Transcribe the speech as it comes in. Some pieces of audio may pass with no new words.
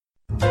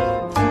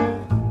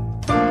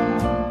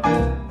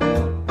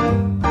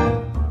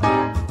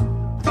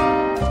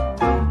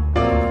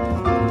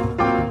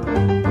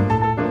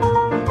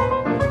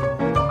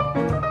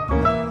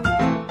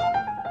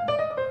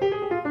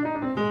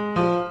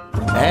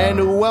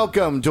And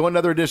welcome to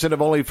another edition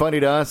of Only Funny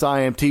to Us.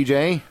 I am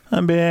TJ.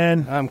 I'm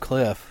Ben. I'm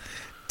Cliff.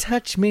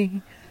 Touch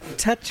me,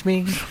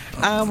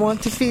 I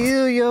want to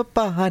feel your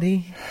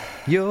body,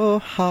 your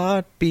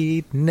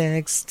heartbeat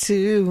next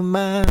to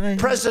mine.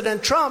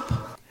 President Trump.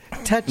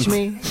 Touch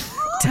me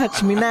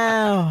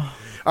now.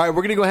 All right,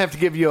 we're going to go have to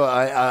give you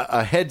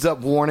a heads-up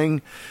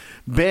warning.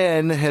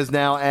 Ben has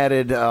now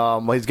added,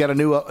 he's got a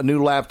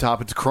new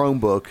laptop. It's a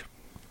Chromebook.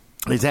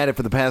 He's had it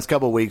for the past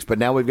couple of weeks, but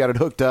now we've got it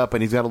hooked up,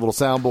 and he's got a little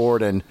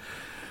soundboard, and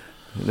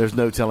there's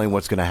no telling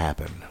what's going to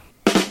happen.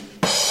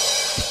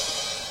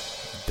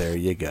 There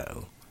you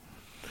go.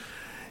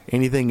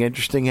 Anything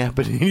interesting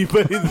happen to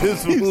anybody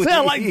this week? You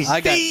sound like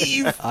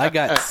Steve. I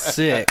got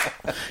sick.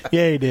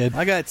 Yeah, he did.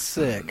 I got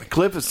sick.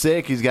 Cliff is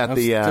sick. He's got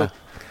he's got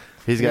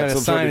got a some sort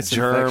of sinus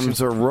germs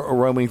infection.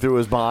 roaming through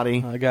his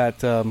body. I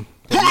got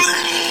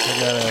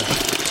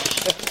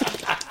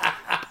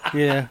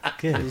yeah.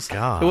 Good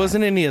God. It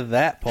wasn't any of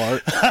that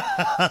part.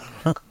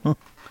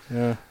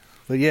 Yeah.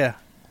 But yeah,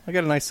 I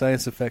got a nice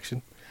sinus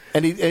infection.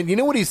 And you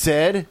know what he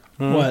said?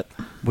 What?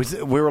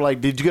 We were like,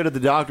 did you go to the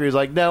doctor? He's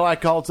like, no, I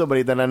called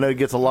somebody that I know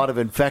gets a lot of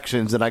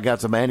infections, and I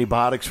got some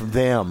antibiotics from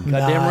them.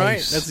 Goddamn right.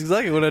 Nice. That's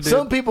exactly what I did.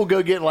 Some people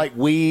go get like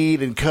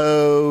weed and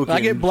coke. I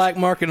and, get black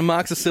market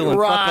amoxicillin.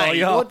 right. Fuck all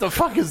y'all. What the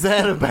fuck is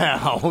that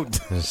about?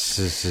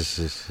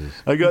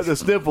 I got the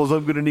sniffles.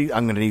 I'm gonna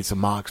need some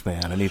Mox,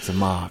 man. I need some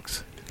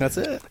Mox. That's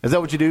it. Is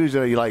that what you do?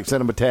 You like send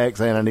them a text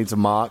saying I need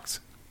some Mox?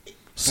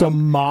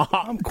 Some mom.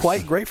 I'm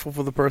quite grateful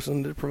for the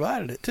person that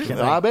provided it too.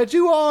 I bet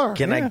you are.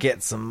 Can I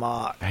get some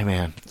mock? Hey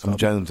man, I'm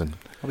jonesing.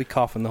 I'll be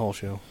coughing the whole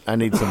show. I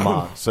need some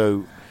Mox.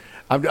 So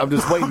I'm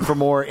just waiting for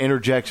more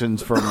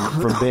interjections from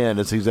Ben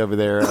as he's over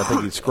there. I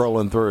think he's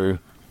scrolling through.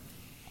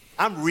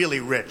 I'm really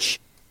rich.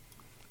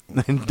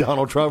 And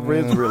Donald Trump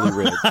is really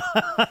rich.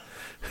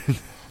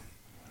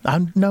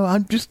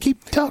 I'm just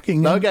keep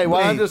talking. Okay,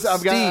 well, I'm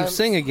Steve,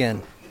 sing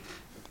again.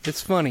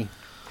 It's funny.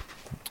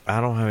 I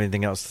don't have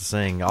anything else to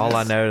sing. All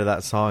I know to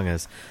that song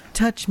is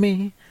Touch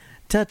me,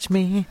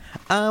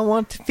 I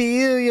want to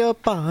feel your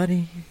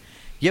body,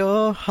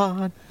 your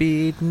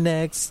heartbeat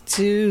next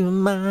to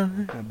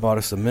mine. I bought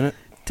us a minute.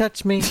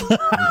 Touch me,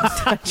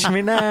 touch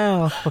me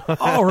now.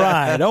 All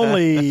right,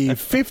 only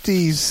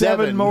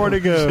 57 more to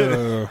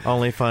go.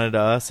 Only Funny to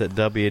Us at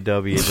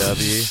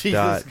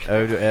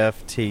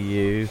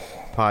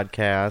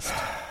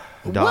www.oftupodcast.com.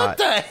 What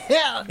the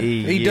hell?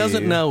 He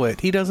doesn't know it.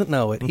 He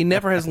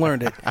never has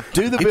learned it.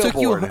 Do the It took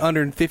you billboard.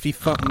 150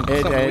 something weeks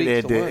It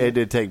to learn.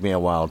 did take me a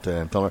while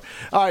to learn.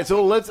 All right,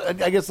 so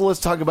let's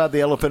talk about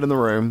the elephant in the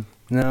room.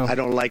 No. I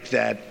don't like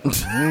that.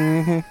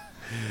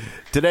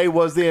 Today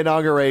was the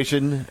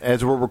inauguration.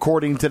 As we're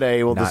recording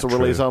today, well, this Not will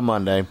release true. on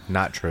Monday.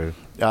 Not true.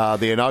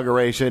 The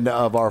inauguration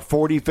of our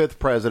 45th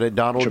president,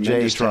 Donald J.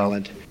 Tremendous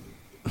Trump. talent.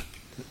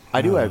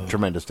 I do have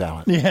tremendous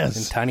talent. In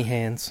Yes. tiny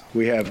hands.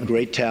 We have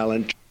great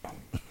talent.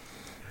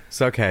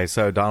 So, okay,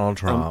 so Donald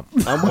Trump.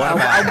 I'm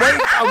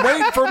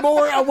waiting for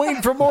more. I'm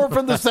waiting for more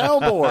from the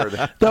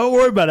soundboard. Don't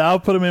worry about it. I'll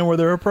put them in where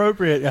they're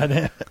appropriate.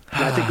 I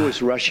think it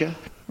was Russia.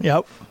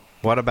 Yep.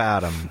 What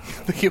about him? I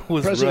think it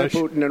was President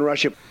Rush. Putin and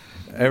Russia.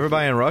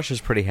 Everybody in Russia's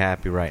pretty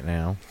happy right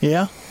now.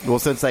 Yeah. Well,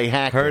 since they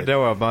hacked Heard it. there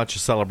were a bunch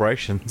of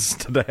celebrations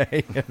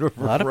today. In A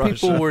lot of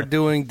people were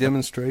doing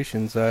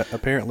demonstrations.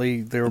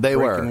 Apparently, they were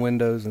breaking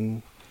windows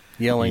and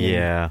yelling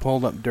Yeah. and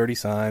pulling up dirty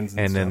signs.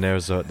 And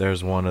then stuff.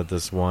 there's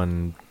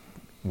one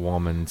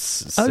woman.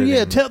 Oh,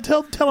 yeah. Tell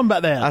them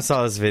about that. I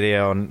saw this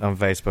video on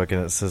Facebook,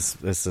 and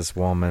it's this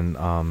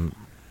woman.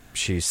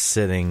 She's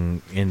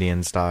sitting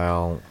Indian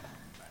style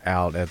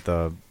out at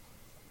the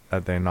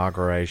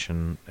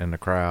inauguration in the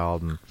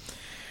crowd, and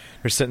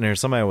they're sitting there.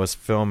 Somebody was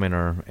filming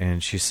her,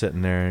 and she's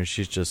sitting there, and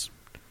she's just,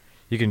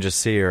 you can just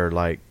see her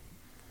like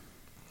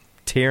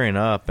tearing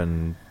up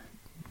and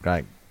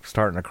like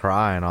starting to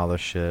cry and all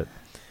this shit.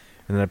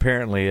 And then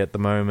apparently at the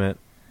moment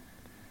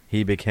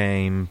he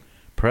became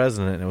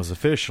president and it was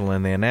official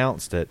and they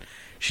announced it,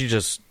 she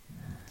just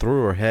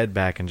threw her head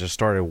back and just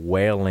started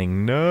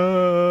wailing,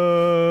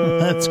 no.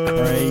 That's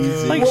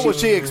crazy. What was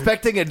she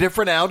expecting? A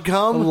different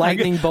outcome? A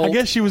lightning bolt. I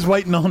guess she was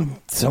waiting on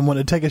someone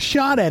to take a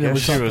shot at it or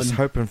She something. was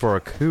hoping for a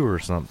coup or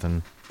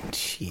something.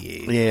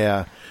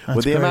 Yeah, That's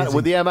with the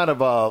crazy. amount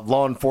of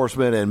law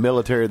enforcement and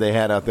military they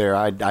had out there,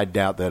 I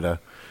doubt that a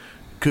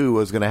coup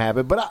was going to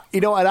happen. But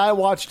I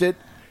watched it,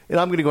 and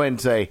I'm going to go ahead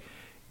and say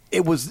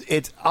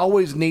it's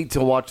always neat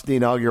to watch the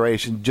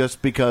inauguration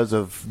just because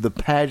of the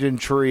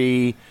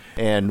pageantry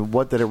and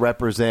what that it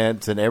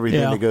represents and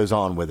everything that goes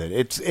on with it.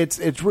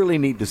 It's really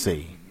neat to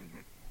see.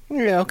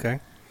 Yeah,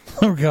 okay.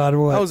 Oh, God,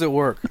 what? How was it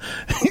work?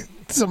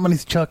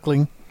 Somebody's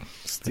chuckling. I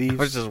Steve?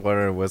 was just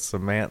wondering, was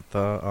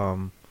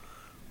Samantha,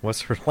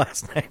 what's her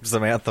last name?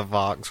 Samantha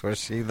Fox, was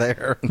she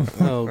there?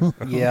 Oh,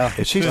 yeah.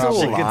 Is she still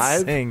She could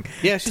alive? sing.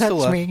 Yeah, she's still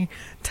alive.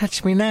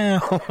 Touch me now.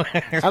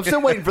 I'm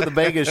still waiting for the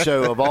Vegas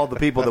show of all the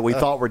people that we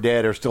thought were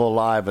dead are still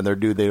alive, and they're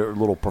doing their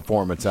little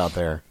performance out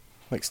there.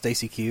 Like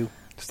Stacey Q.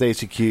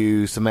 Stacey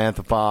Q,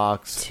 Samantha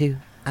Fox, Two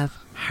of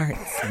hearts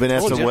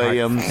Vanessa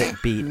Williams.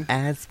 that beat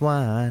as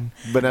one.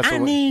 Vanessa I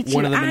need you.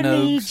 One of the I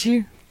Minogues. need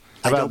you.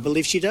 I don't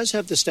believe she does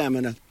have the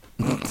stamina.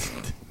 How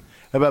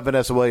about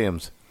Vanessa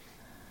Williams?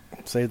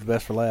 Save the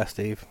best for last,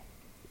 Steve.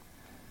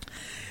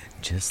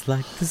 Just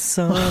like the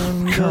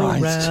sun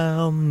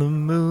around the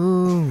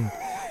moon.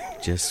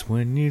 Just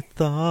when you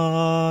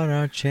thought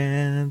our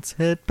chance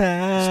had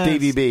passed.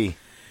 Stevie B.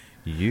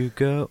 You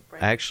go.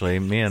 Actually,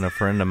 me and a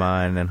friend of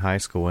mine in high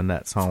school, when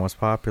that song was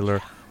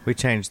popular, we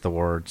changed the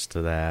words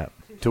to that.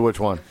 To which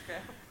one?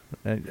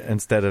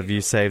 Instead of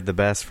 "You saved the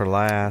best for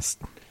last,"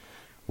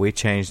 we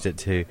changed it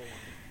to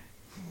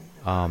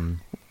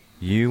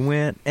 "You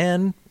went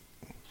and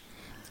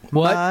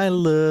my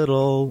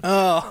little."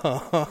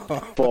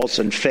 False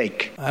and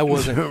fake. I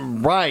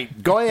wasn't.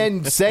 Right. Go ahead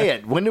and say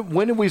it. When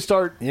did we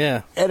start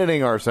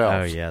editing Oh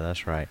ourselves? yeah,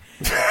 that's right.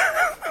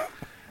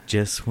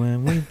 Just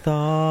when we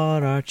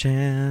thought our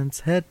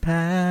chance had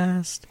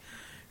passed,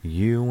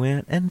 you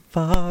went and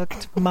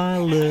fucked my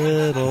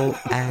little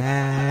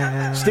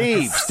ass.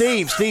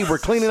 Steve, we're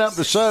cleaning up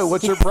the show.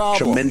 What's your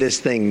problem? Tremendous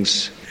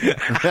things.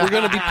 We're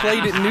going to be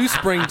played at New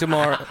Spring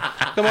tomorrow.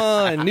 Come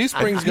on, New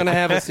Spring's going to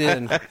have us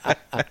in.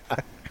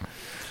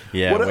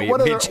 Yeah,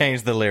 we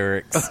changed the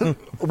lyrics.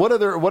 What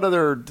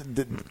other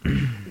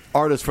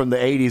artists from the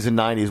 80s and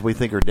 90s we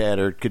think are dead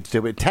or could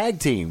still be? Tag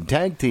team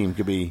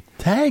could be.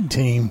 Tag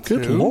team?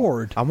 Good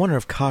Lord. I wonder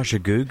if Kaja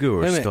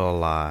Gugu are still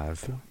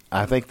alive.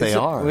 I think they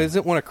are.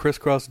 Isn't one of Criss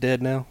Cross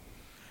dead now?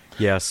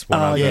 Yes,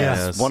 one of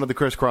them is. One of the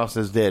Criss Cross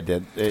is dead.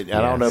 I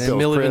don't know if it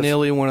was Milli Chris.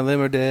 Vanilli, one of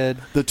them are dead.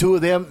 The two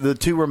of them, the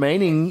two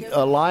remaining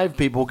alive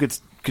people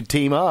could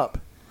team up.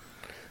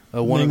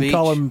 One of each.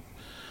 Call them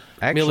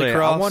Actually, Millie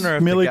Cross. I wonder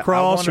if Millie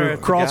Cross or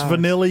Cross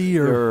Vanilli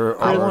or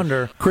I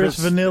wonder Chris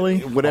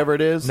Vanilli, whatever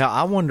it is. Now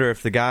I wonder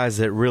if the guys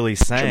that really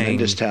sang,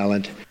 Tremendous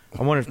talent.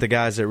 I wonder if the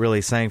guys that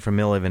really sang for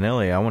Milli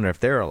Vanilli, I wonder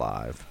if they're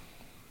alive.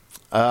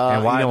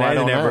 And why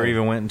they never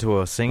even went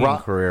into a singing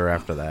career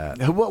after that?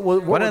 What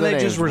why didn't they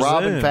just resume?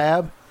 Rob and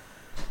Fab?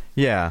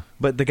 Yeah,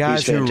 but the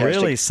guys who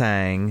really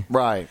sang,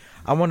 right?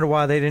 I wonder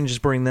why they didn't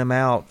just bring them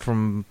out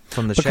from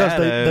the because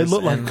shadows. they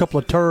look like a couple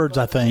of turds.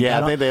 I think. Yeah,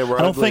 I think they were.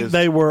 I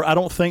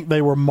don't think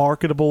they were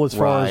marketable as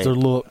far as their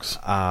looks.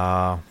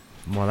 Well,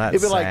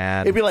 that's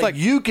sad. It'd be like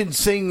you can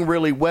sing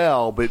really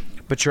well, but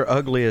you're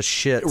ugly as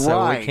shit,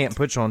 so we can't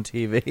put you on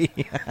TV.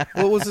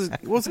 What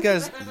was the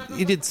guy's?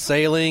 He did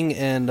sailing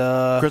and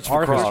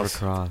Christopher Cross.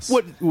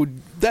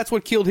 That's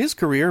what killed his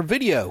career.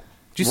 Video.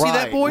 Did you see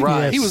that boy?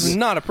 Right. He was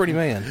not a pretty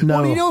man.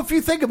 No. Well, if you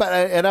think about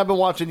it, and I've been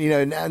watching,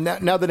 now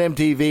that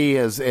MTV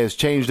has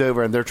changed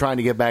over and they're trying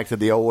to get back to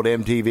the old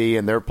MTV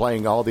and they're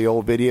playing all the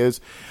old videos,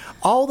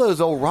 all those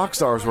old rock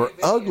stars were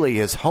ugly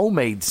as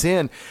homemade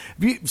sin.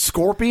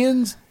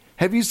 Scorpions?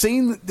 Have you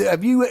seen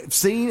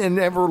and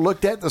ever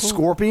looked at the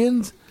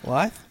Scorpions?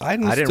 Well, I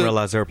didn't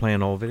realize they were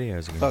playing old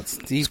videos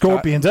again.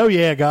 Scorpions. Oh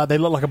yeah, God, they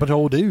look like a bunch of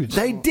old dudes.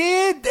 They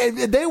did.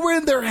 They were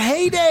in their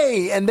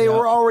heyday, and they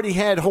were already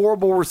had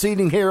horrible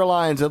receding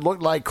hairlines that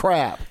looked like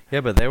crap. Yeah,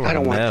 but they were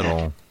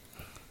metal.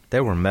 They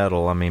were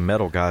metal. I mean,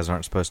 metal guys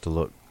aren't supposed to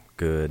look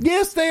good.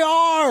 Yes, they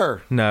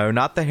are. No,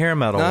 not the hair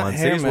metal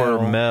ones. These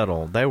were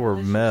metal. They were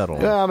metal.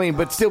 Yeah, I mean,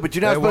 but you're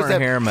not supposed to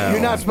have hair metal.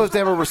 You're not supposed to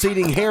have a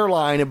receding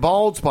hairline and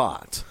bald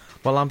spots.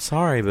 Well, I'm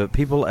sorry, but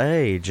people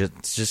age. It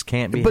just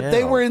can't be. But helped.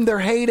 they were in their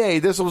heyday.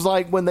 This was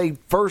like when they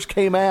first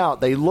came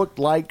out. They looked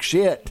like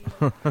shit.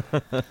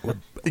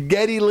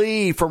 Geddy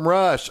Lee from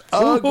Rush,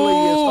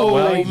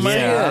 ugly as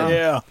man.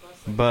 Yeah.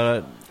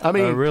 But I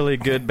mean, a really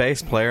good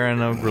bass player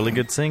and a really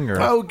good singer.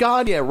 Oh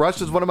God, yeah,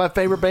 Rush is one of my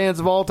favorite bands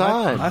of all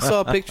time. I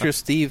saw a picture of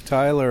Steve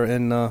Tyler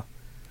and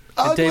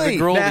David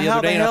Grohl now, the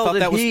other day, and I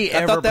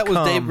thought that was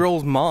Dave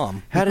Grohl's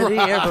mom. How did he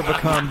ever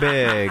become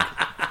big?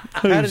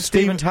 How did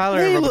Steven Tyler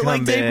ever become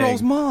like big? Dave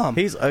Grohl's mom.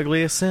 He's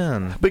ugly as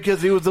sin.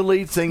 Because he was the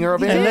lead singer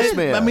of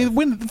Aerosmith. I mean,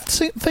 when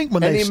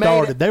they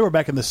started, they were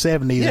back in the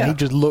 70s, and he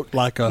just looked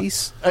like a... he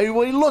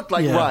looked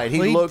like, he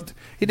looked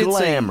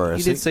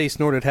glamorous. He did say he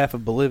snorted half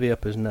of Bolivia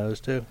up his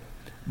nose, too.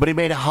 But he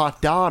made a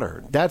hot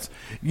daughter.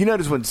 You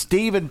notice when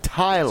Steven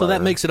Tyler... So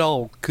that makes it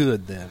all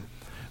good, then.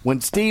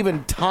 When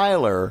Steven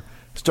Tyler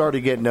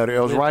started getting noticed,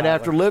 it was right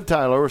after Liv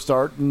Tyler was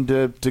starting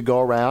to go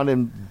around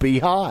and be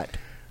hot.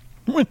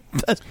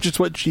 That's just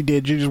what she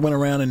did. She just went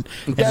around and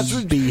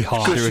be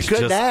hot. She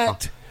couldn't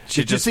act.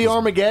 Did you see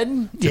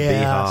Armageddon?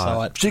 Yeah, I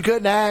saw it. She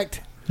couldn't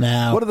act.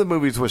 No. What other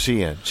movies was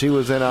she in? She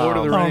was in Lord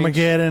of the Rings.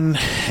 Armageddon,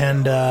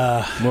 and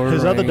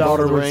his other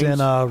daughter was in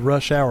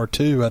Rush Hour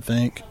 2, I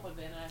think.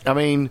 I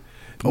mean,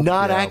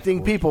 not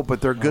acting people,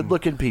 but they're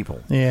good-looking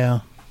people. Yeah.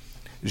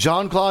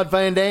 Jean-Claude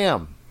Van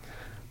Damme.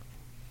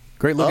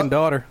 Great-looking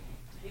daughter.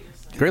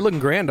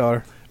 Great-looking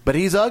granddaughter. But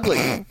he's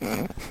ugly.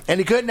 And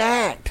he couldn't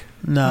act.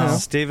 No.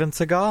 Steven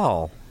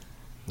Seagal.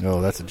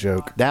 Oh, that's a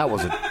joke. That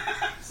was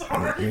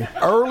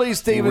early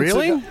Steven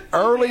Really?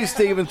 Early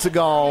Steven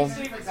Seagal.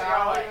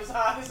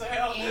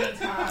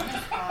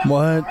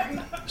 What?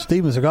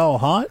 Steven Seagal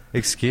hot?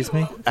 Excuse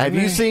me? Have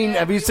you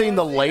seen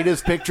the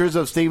latest pictures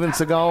of Steven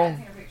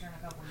Seagal?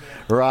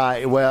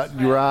 Right. Well,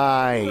 you're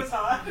right.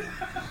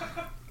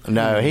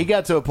 No, he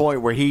got to a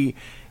point where he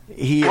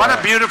what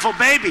a beautiful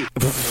baby.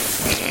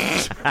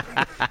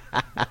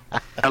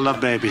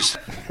 love babies.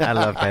 I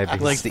love babies. He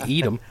likes to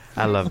eat them.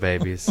 I love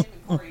babies.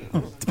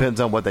 Depends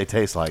on what they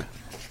taste like.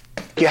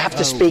 You have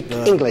to speak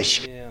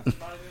English.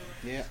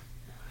 Yeah.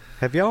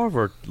 Have y'all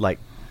ever, like,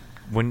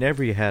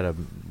 whenever you had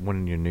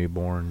one of your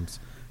newborns,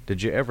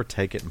 did you ever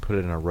take it and put it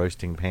in a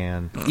roasting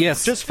pan?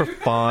 Yes. Just for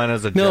fun,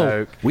 as a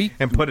No, joke?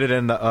 And put it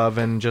in the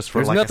oven just for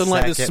There's like a second?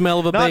 nothing like the smell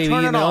of a Not baby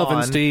turn in it the on.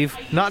 oven, Steve.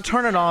 Not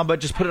turn it on, but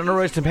just put it in a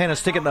roasting pan and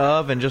stick it in the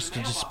oven just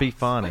to be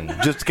funny.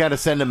 Just to kind of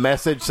send a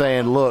message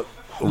saying, look,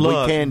 we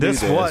can do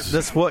this.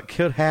 This what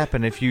could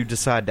happen if you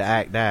decide to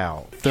act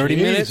out. 30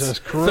 minutes.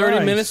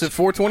 30 minutes at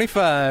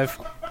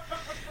 4:25.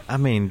 I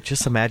mean,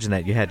 just imagine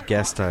that you had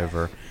guests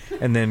over,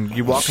 and then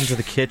you walk into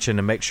the kitchen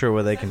to make sure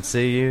where they can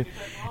see you,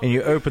 and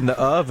you open the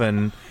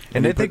oven,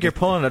 and they think you're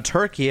pulling a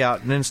turkey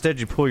out, and instead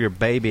you pull your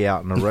baby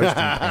out in a roasting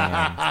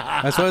pan.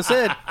 That's what I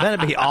said.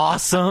 That'd be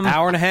awesome.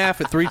 Hour and a half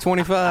at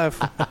 3:25.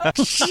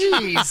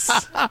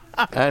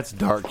 Jeez. That's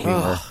dark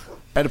humor.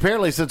 And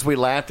apparently, since we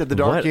laughed at the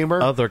dark humor,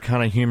 what other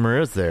kind of humor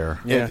is there?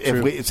 Yeah,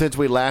 since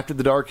we laughed at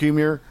the dark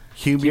humor,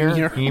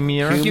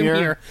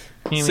 Humor.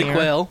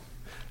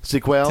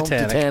 sequel,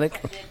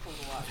 Titanic.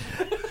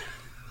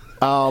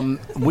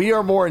 We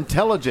are more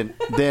intelligent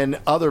than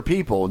other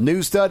people.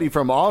 New study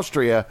from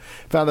Austria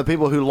found that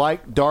people who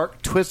like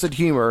dark, twisted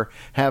humor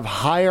have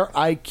higher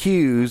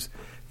IQs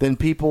than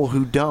people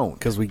who don't.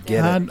 Because we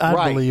get it.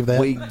 I believe that.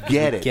 We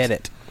get it. Get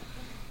it.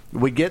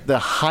 We get the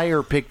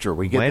higher picture.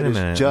 We get Wait a that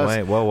minute. Just,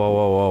 Wait,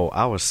 whoa.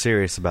 I was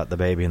serious about the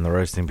baby in the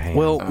roasting pan.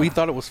 Well, we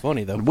thought it was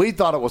funny, though. we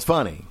thought it was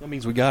funny. That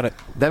means we got it.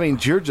 That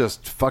means you're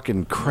just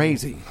fucking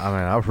crazy. I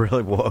mean, I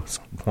really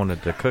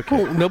wanted to cook it.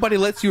 Well, nobody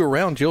lets you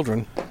around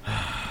children.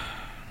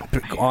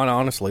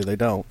 Honestly, they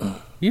don't.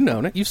 You've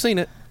known it. You've seen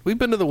it. We've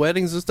been to the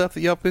weddings and stuff that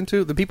y'all been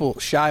to. The people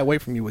shy away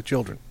from you with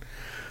children.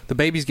 The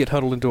babies get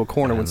huddled into a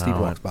corner when Steve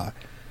walks by.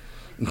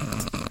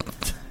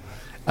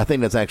 I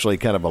think that's actually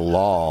kind of a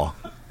law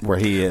where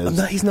he is.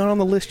 No, he's not on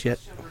the list yet.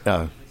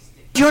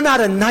 You're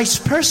not a nice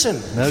person.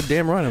 No,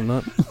 damn right I'm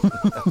not.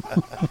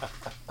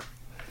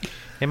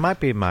 It might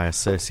be my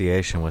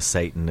association with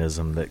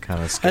Satanism that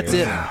kind of scares That's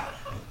it. me.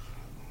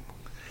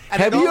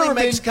 And Have it you only ever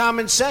makes been-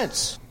 common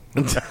sense.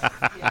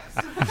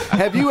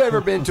 Have you ever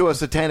been to a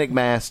satanic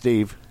mass,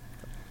 Steve?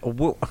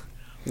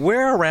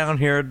 Where around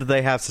here do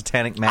they have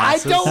satanic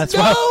masses? That's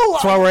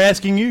why we're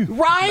asking you.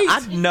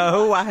 Right?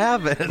 No, I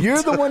haven't.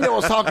 You're the one that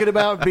was talking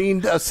about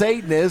being a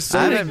Satanist.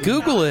 I didn't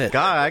Google it.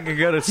 God, I could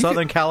go to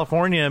Southern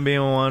California and be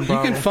in one. You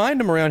Probably. can find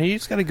them around here. You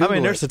just got to Google I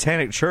mean, there's it.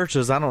 satanic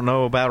churches. I don't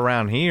know about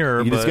around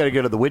here. You but just got to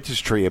go to the witch's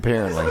tree,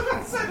 apparently.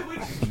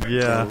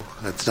 yeah.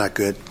 That's not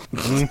good.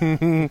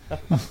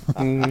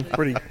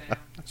 Pretty.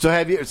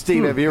 So,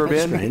 Steve? Have you ever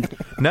been?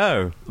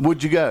 No.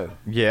 Would you go?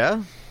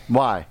 Yeah.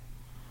 Why?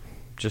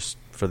 Just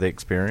for the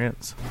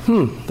experience.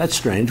 That's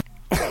strange.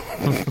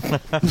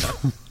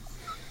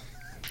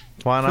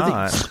 Why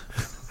not?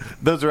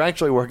 Those are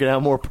actually working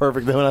out more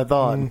perfect than I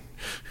thought.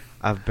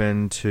 I've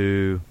been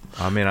to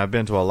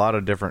a lot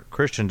of different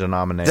Christian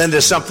denominations. Then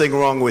there's something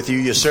wrong with you.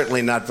 You're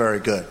certainly not very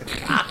good.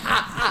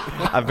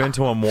 I've been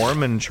to a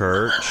Mormon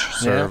church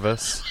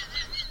service.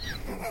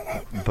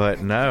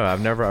 But no,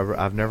 I've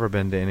never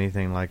been to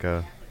anything like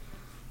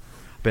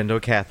been to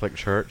a Catholic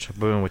church. I've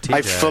been with TJ.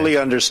 I fully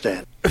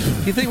understand.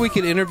 You think we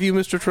could interview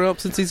Mr. Trump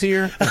since he's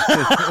here?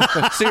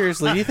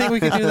 Seriously, do you think we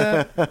could do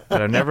that?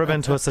 But I've never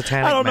been to a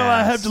satanic I don't know.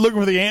 mass. I have to look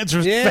for the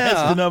answers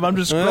fast enough. I'm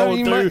just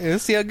scrolling through.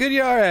 Let's see how good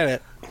you are at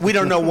it. We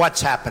don't know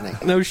what's happening.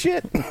 No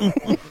shit.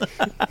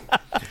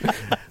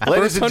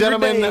 Ladies and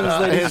gentlemen,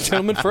 ladies and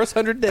gentlemen, first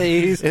 100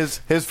 days.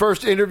 his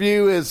first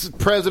interview is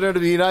President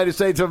of the United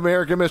States of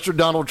America, Mr.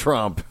 Donald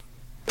Trump.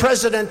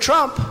 President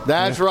Trump.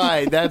 That's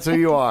right. That's who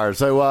you are.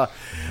 So,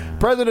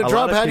 President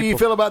Trump, how do you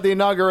feel about the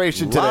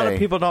inauguration today? A lot of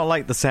people don't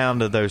like the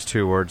sound of those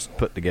two words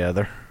put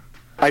together.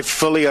 I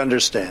fully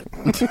understand.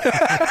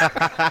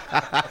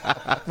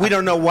 We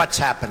don't know what's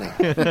happening.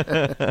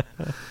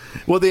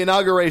 Well, the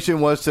inauguration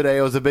was today.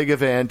 It was a big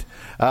event.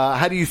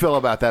 How do you feel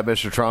about that,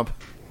 Mr. Trump?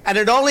 And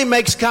it only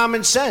makes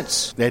common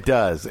sense. It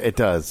does. It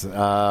does.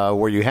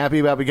 Were you happy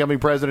about becoming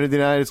president of the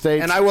United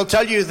States? And I will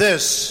tell you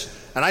this,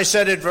 and I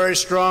said it very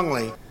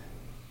strongly.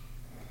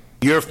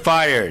 You're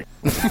fired.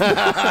 See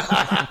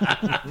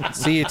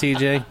you,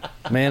 TJ.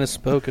 Man has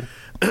spoken.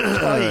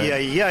 Ay,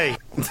 ay, ay.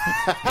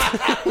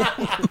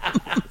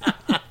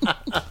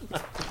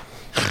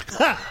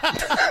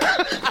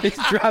 He's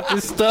dropped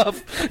his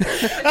stuff.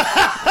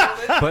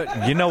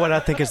 But you know what I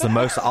think is the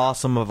most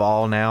awesome of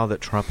all now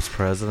that Trump's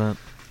president?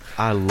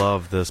 I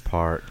love this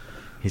part.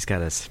 He's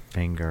got his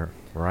finger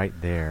right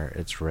there.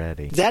 It's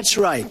ready. That's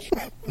right.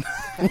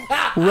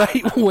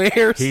 Right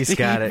where? He's Steve?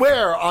 got it.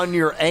 Where? On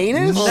your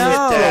anus? Sit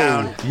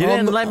down. You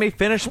didn't let me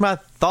finish my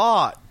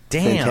thought.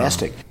 Damn.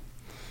 Fantastic.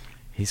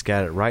 He's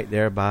got it right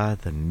there by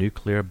the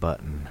nuclear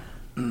button.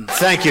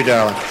 Thank you,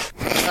 darling.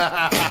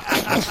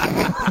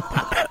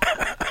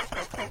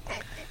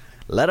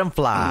 Let him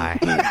fly.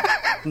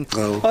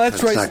 Oh,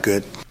 that's right. not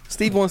good.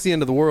 Steve wants the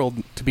end of the world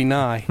to be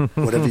nigh.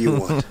 Whatever you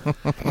want.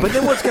 But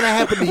then what's going to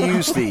happen to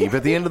you, Steve?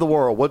 At the end of the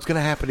world, what's going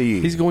to happen to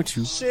you? He's going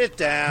to Sit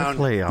down.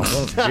 Hopefully, I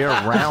won't be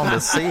around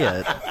to see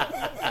it.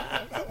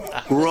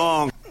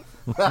 Wrong.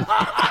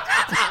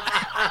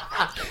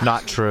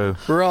 Not true.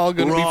 We're all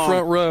going to be Wrong.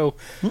 front row.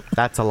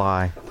 That's a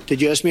lie.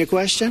 Did you ask me a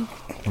question?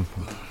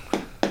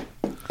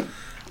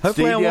 Hopefully,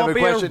 Steve, I you have won't a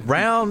be question?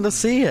 around to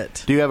see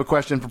it. Do you have a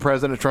question for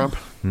President Trump?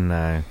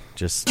 No,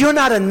 just You're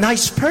not a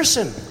nice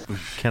person.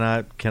 can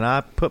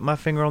I put my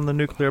finger on the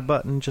nuclear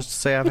button just to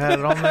say I've had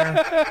it on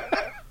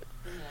there?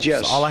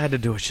 Yes. So all I had to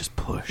do was just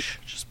push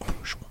one.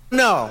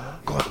 No.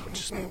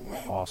 Just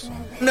awesome.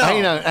 No.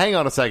 Hang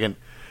on a second.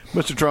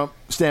 Mr. Trump,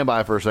 stand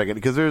by for a second,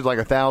 because there's like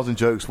 1,000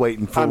 jokes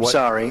waiting for I'm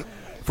sorry.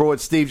 for what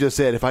Steve just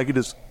said. If I could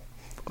just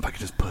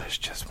push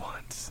just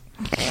once.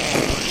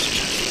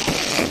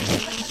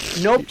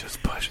 Nope.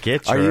 Just push.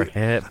 Get Are your you-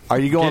 head. Are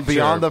you going Get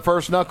beyond your the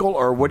first knuckle,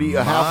 or what do you?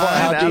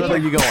 How mind deep out are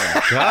of you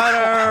going?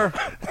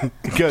 Cutter.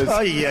 Because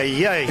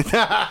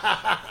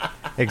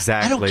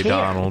Exactly, care.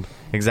 Donald.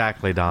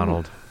 Exactly,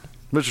 Donald.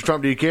 Mr.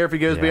 Trump, do you care if he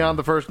goes Yeah. beyond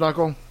the first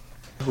knuckle?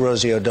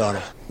 Rosie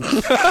O'Donnell.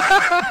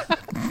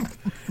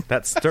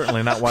 That's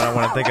certainly not what I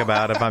want to think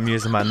about if I'm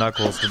using my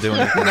knuckles to do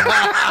anything.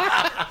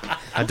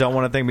 I don't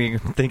want to be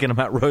thinking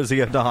about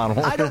Rosie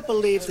O'Donnell. I don't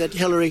believe that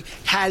Hillary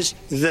has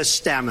the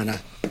stamina.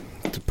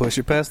 To push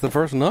it past the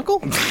first knuckle?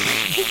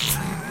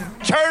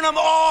 Turn them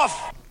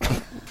off.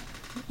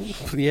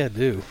 Yeah,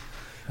 do.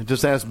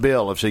 Just ask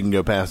Bill if she can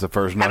go past the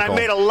first And knuckle. I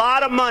made a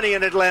lot of money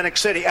in Atlantic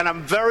City, and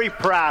I'm very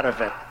proud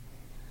of it.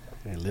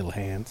 Hey, little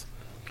hands.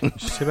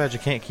 It's too bad you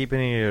can't keep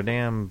any of your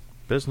damn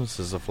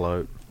businesses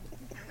afloat.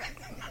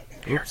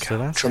 Oops,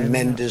 did I say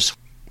Tremendous.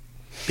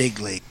 Big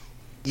league.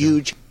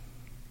 Huge.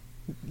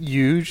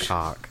 Huge.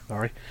 cock?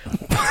 Sorry.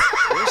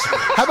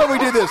 How about we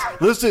do this?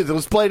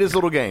 Let's play this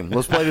little game.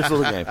 This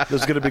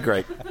is going to be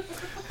great.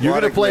 You're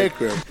going to play.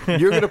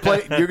 You're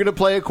going to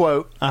play a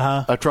quote.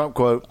 A Trump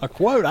quote. A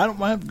quote. I don't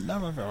mind.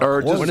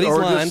 Or just, One of these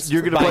lines.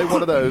 you're going to play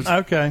one of those,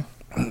 Okay.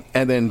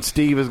 and then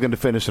Steve is going to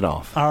finish it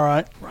off. All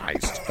right.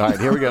 All right,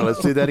 here we go.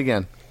 Let's do that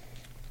again.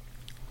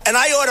 And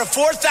I order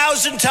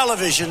 4,000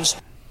 televisions.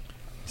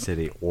 He said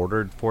he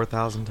ordered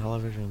 4,000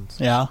 televisions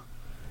Yeah.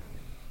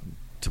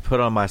 to put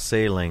on my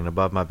ceiling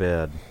above my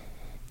bed.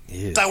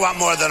 I want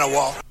more than a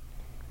wall.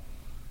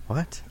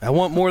 What? I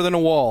want more than a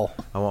wall.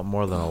 I want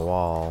more than a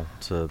wall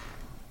to.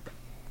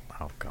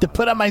 Oh God! To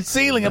put on my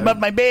ceiling above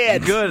my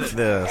bed. Good at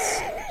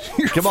this.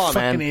 Come on,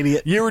 man. fucking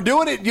idiot. You were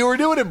doing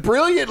it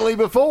brilliantly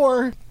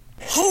before.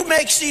 Who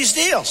makes these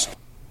deals?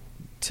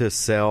 To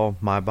sell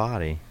my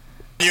body.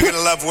 You're going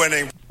to love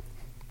winning.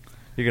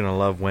 You're gonna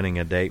love winning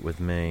a date with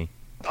me.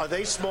 Are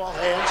they small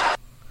hands?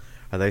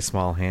 Are they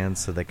small hands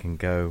so they can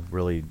go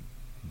really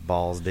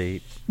balls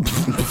deep? Wait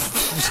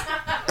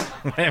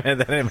a minute,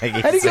 that didn't make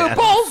any How do you go sense.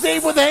 balls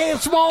deep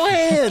with small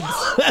hands?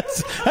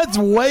 That's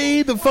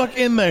way the fuck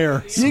in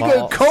there. You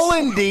go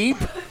colon deep.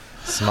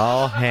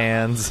 Small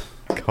hands,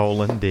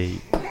 colon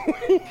deep.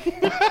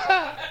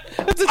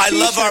 I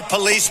love our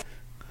police.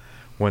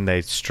 When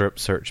they strip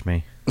search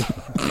me.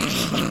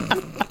 I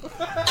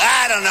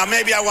don't know.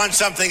 Maybe I want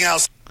something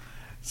else.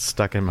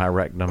 Stuck in my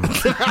rectum.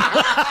 The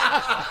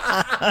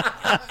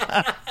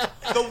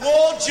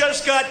wall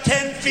just got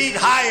 10 feet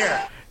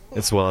higher.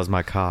 As well as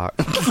my cock.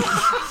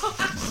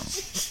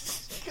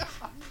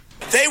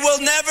 They will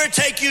never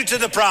take you to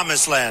the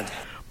promised land.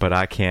 But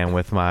I can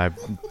with my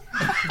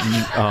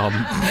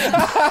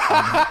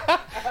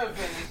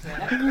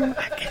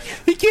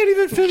He can't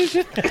even finish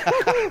it.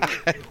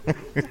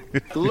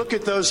 Look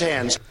at those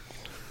hands.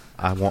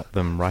 I want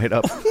them right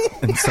up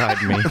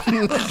inside me.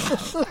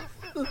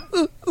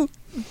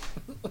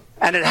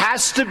 And it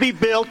has to be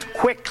built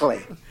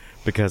quickly.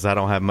 Because I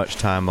don't have much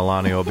time.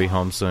 Melania will be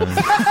home soon.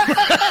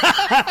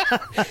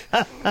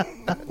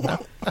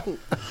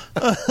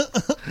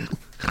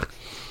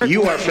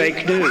 You are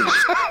fake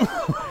news.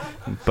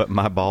 But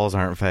my balls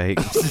aren't fake.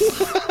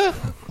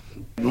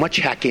 Much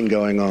hacking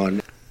going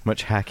on.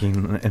 Much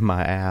hacking in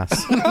my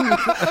ass.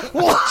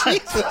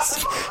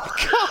 Jesus.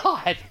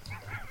 God.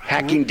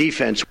 Hacking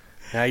defense.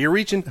 Now you're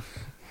reaching.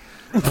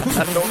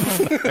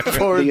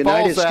 The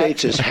United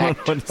States is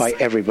hacked by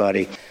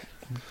everybody.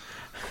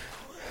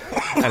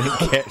 I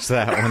didn't catch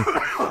that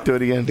one. Do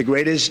it again. The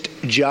greatest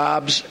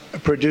jobs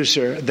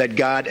producer that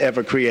God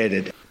ever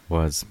created.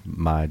 Was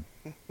my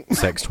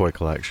sex toy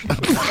collection.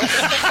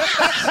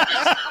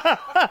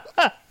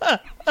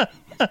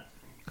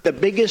 The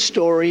biggest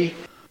story.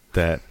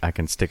 That I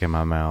can stick in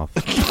my mouth.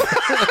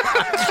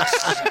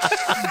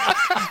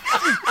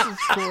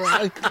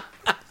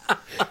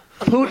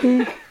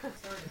 Putin.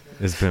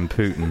 It's been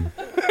Putin.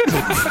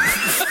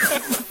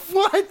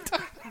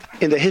 What?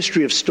 In the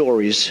history of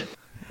stories.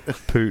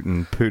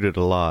 Putin pooted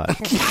a lot.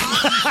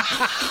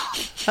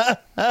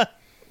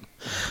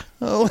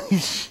 Holy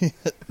shit.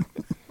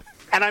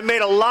 And I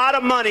made a lot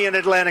of money in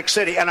Atlantic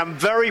City, and I'm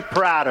very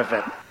proud of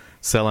it.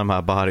 Selling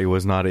my body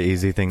was not an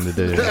easy thing to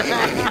do.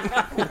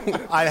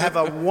 I have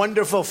a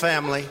wonderful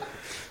family.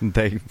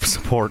 They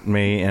support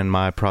me in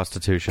my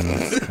prostitution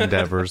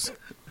endeavors.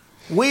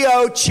 We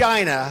owe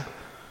China.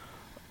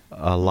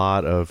 A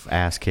lot of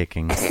ass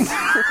kicking. We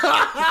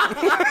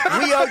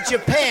owe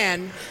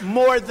Japan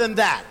more than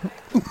that.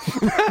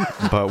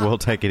 But we'll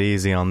take it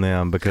easy on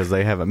them because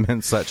they haven't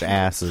been such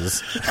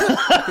asses.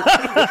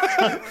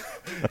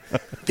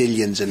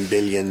 Billions and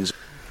billions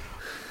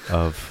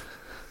of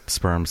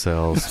sperm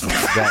cells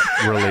that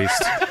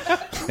released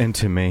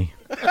into me.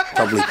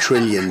 Probably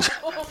trillions.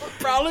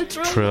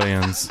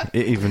 Trillions.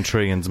 Even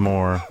trillions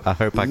more. I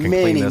hope I can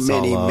clean this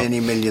all up. Many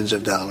millions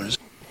of dollars.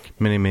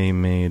 Many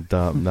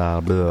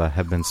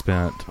have been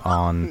spent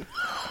on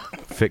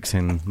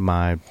fixing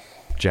my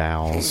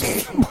jowls.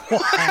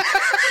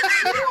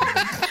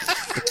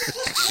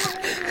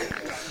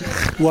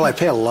 Well, I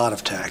pay a lot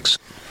of tax.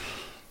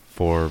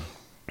 To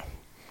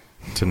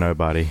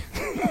nobody.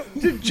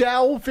 To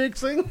jowl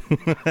fixing?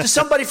 To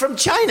somebody from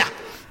China.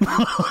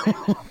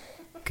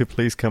 Could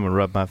please come and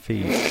rub my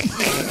feet.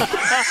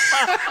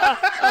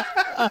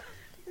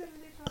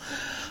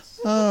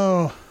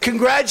 Oh.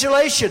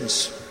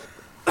 Congratulations.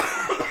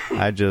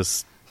 I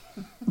just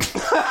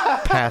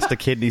passed a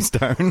kidney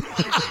stone.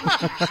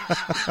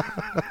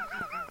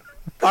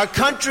 Our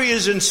country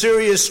is in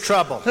serious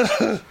trouble.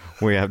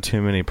 We have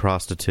too many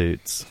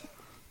prostitutes.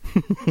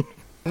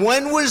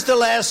 When was the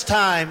last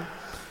time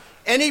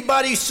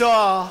anybody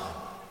saw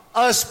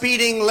us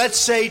beating, let's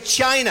say,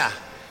 China?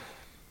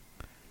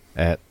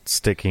 At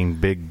sticking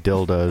big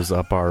dildos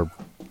up our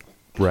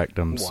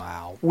rectums.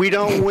 Wow. We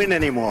don't win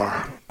anymore.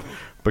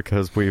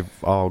 Because we've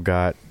all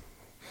got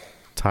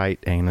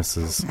tight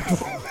anuses.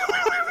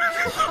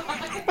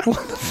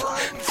 What the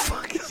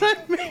fuck does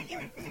that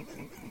mean?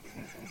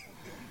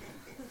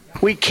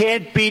 We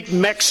can't beat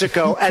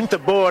Mexico at the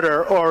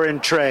border or in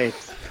trade.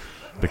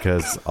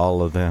 Because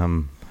all of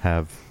them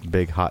have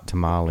big hot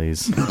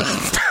tamales.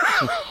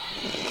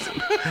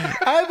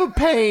 I have a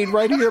pain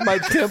right here in my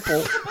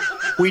temple.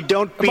 We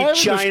don't beat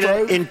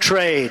China in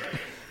trade.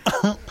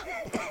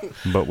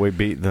 But we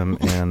beat them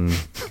in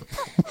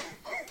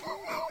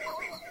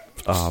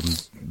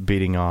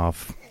beating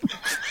off.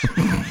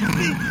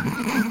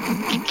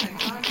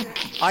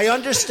 I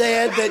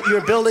understand that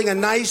you're building a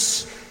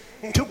nice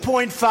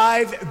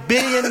 $2.5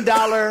 billion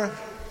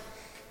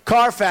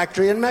car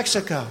factory in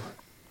Mexico.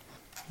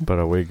 But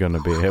are we going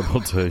to be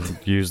able to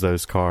use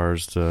those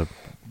cars to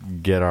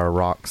get our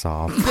rocks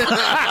off?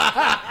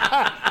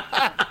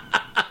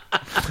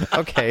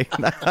 Okay,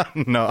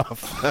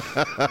 enough.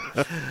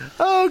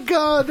 Oh,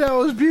 God, that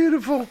was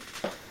beautiful.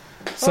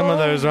 Some of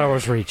those I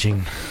was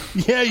reaching.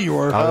 Yeah, you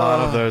were. A lot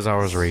of those I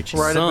was reaching.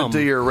 Right up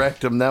into your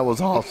rectum. That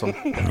was awesome.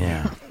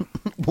 Yeah.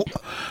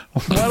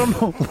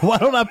 Why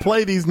don't I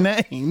play these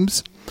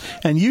names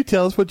and you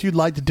tell us what you'd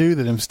like to do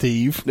to them,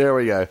 Steve? There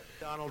we go.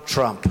 Donald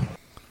Trump.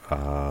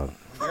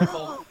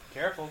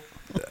 Careful.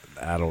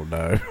 I don't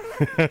know.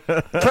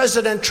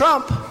 President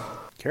Trump.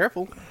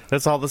 Careful.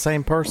 That's all the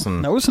same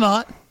person. No, it's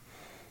not.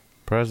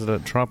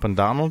 President Trump and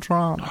Donald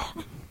Trump.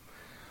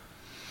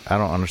 I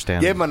don't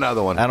understand. Give him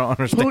another one. I don't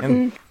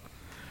understand.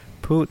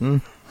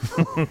 Putin.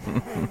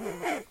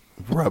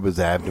 Rub his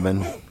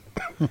abdomen.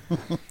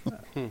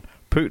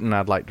 Putin,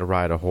 I'd like to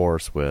ride a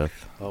horse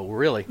with. Oh,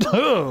 really?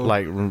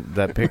 Like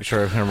that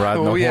picture of him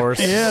riding a horse.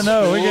 Yeah,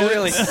 no, we get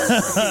really.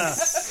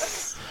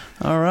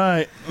 All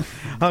right.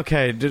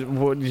 Okay,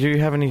 do you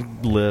have any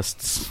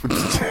lists?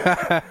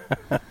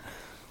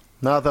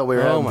 No, I thought we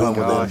were having fun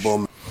with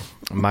them.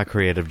 My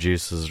creative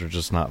juices are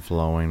just not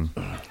flowing.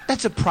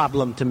 That's a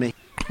problem to me.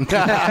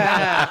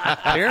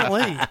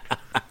 Apparently.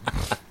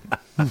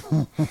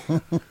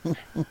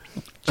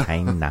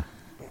 China.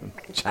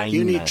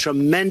 You need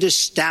tremendous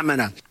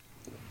stamina.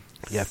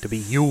 You have to be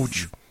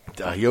huge.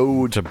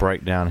 Huge. To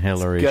break down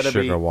Hillary's Gotta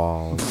sugar be-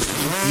 walls.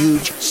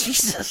 Huge.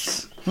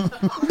 Jesus.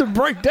 To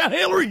break down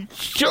Hillary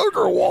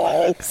sugar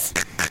walls.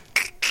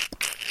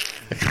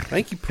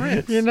 Thank you,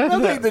 Prince. You know, I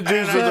think the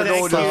juices are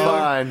going just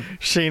fine.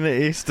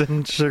 Sheena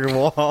Easton sugar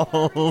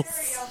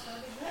walls.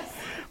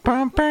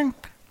 Bang, bang,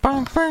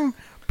 bang, bang,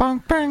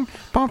 bang, bang,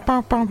 bang,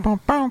 bang, bang, bang,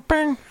 bang,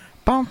 bang,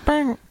 bang,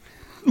 bang.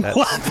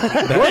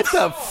 What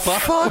the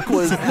fuck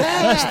was that?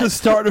 That's the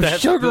start of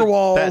sugar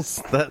walls.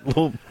 That's that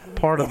little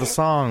part of the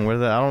song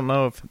where I don't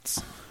know if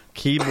it's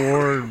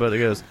keyboard, but it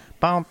goes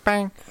bang,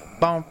 bang,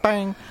 bang,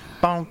 bang,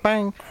 bang,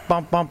 bang,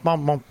 bang, bang, bang,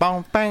 bang,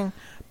 bang, bang,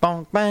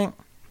 bang, bang.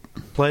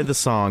 Play the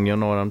song, you'll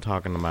know what I'm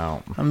talking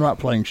about. I'm not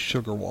playing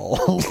sugar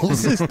walls.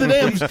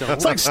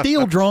 It's like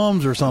steel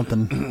drums or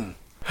something.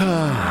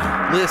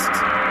 List.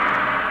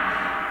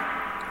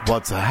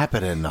 What's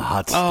happening?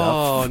 Hot stuff.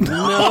 Oh,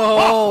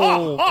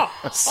 no.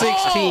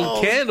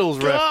 16 Candles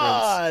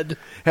reference.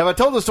 Have I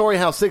told the story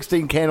how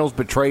 16 Candles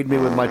betrayed me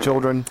with my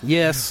children?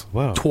 Yes.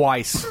 Whoa.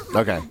 Twice.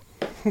 Okay.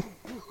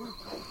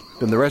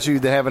 Then the rest of you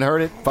that haven't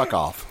heard it, fuck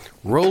off.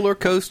 Roller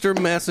Coaster,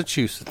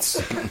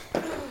 Massachusetts.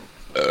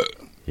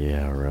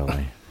 Yeah,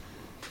 really.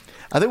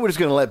 I think we're just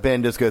going to let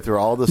Ben just go through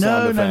all the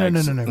sound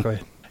effects. No. Go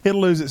ahead.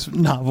 It'll lose its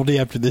novelty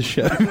after this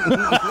show.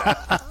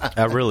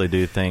 I really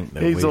do think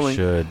that He's we only-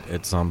 should,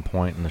 at some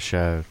point in the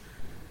show,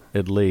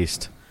 at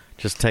least,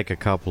 just take a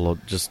couple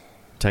of, just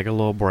take a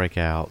little break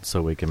out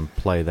so we can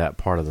play that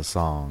part of the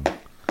song,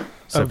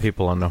 so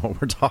people will know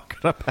what we're talking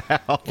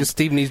about. Because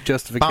Steve needs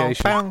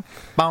justification. Bong,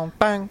 bang, bong,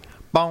 bang,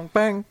 bong,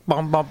 bang,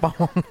 bong, bong,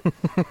 bong.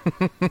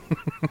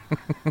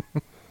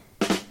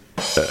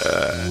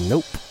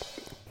 Nope.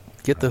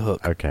 Get the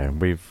hook. Okay,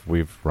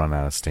 we've run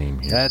out of steam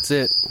here. That's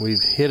it.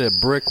 We've hit a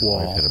brick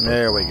wall.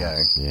 There we go.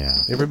 Yeah.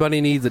 Everybody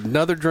needs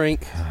another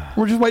drink.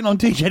 We're just waiting on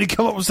TJ to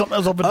come up with something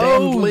else off a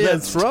damn list.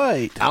 that's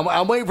right.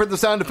 I'm waiting for the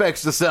sound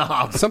effects to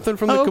stop. Something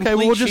from the Okay, complete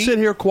well, we'll just sheet. sit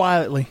here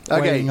quietly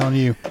waiting on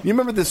you. You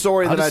remember the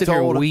story I'll that I just sit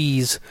here and told?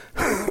 wheeze.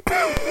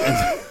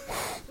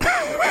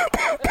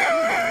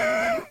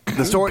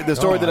 The story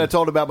that I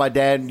told about my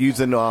dad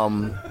using,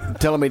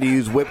 telling me to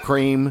use whipped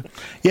cream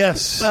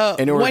Yes.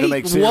 in order to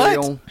make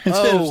cereal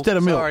Instead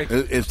of milk.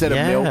 Sorry. instead of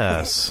milk.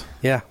 Yes.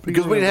 Yeah.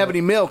 Because we didn't have any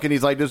milk, and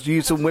he's like, just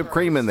use some whipped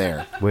cream in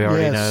there. We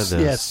already know Yes.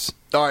 this. Yes.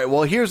 All right,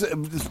 well, here's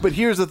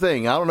the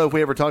thing. I don't know if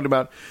we ever talked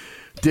about,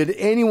 did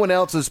anyone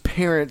else's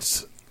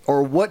parents,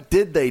 or what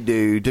did they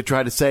do to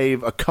try to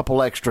save a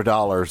couple extra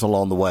dollars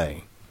along the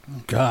way?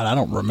 God, I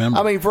don't remember.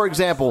 I mean, for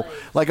example,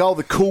 like all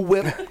the Cool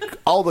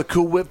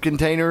Whip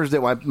containers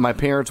that my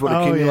parents would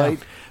accumulate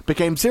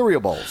became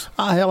cereal bowls.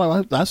 Hell,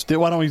 I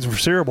don't use it for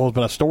cereal bowls,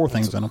 but I store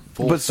things in them.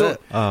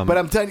 But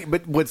I'm telling you,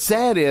 but what's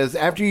sad is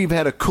after you've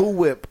had a Cool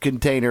Whip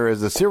container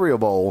as a cereal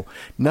bowl,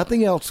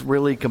 nothing else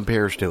really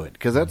compares to it,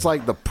 because that's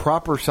like the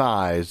proper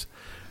size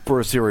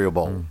for a cereal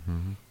bowl.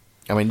 Mm-hmm.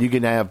 I mean, you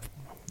can have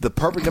the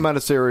perfect amount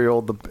of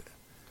cereal.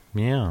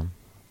 Yeah.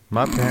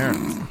 My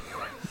parents.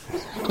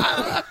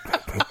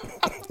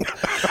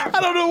 I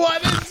don't know why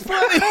that's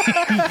funny.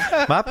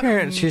 My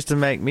parents used to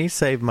make me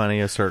save money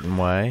a certain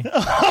way.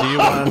 Do you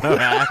want to know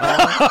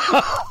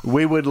how?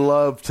 We would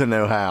love to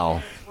know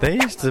how. They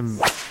used to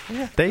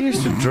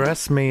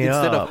dress me up.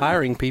 Instead of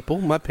hiring people,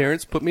 my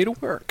parents put me to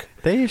work.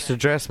 They used to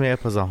dress me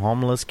up as a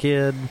homeless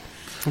kid.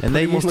 And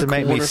they used to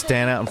make me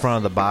stand out in front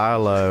of the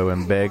buy-low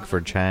and beg for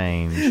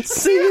change.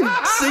 Sing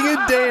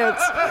and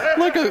dance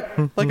like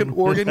an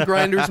organ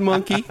grinder's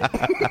monkey.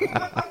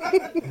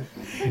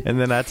 And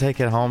then I'd take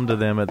it home to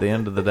them at the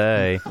end of the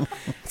day,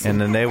 and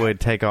then they would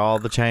take all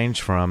the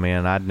change from me,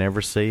 and I'd never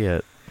see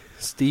it.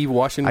 Steve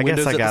washing I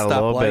windows guess I got at the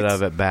a little bit stoplights.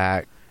 of it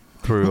back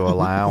through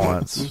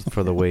allowance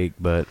for the week,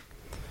 but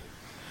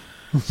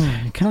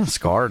it kind of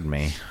scarred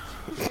me.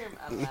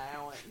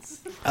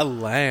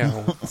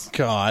 Allowance.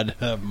 God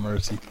have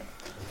mercy.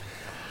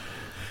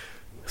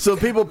 So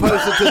people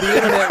posted to the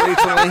internet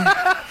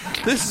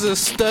recently. This is a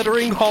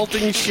stuttering,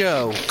 halting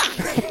show.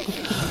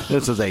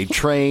 This is a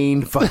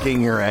train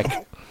fucking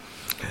wreck.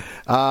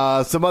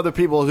 Some other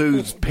people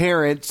whose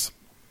parents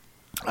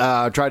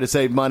tried to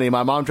save money.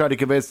 My mom tried to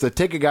convince the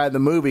ticket guy in the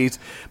movies.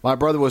 My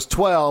brother was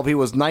 12. He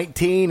was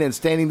 19 and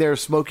standing there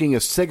smoking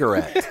a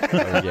cigarette.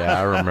 Yeah,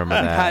 I remember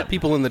that. Hide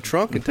people in the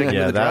trunk and take them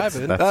to the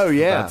drive-in.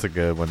 That's a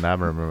good one. I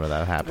remember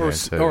that happening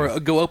too. Or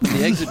go open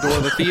the exit door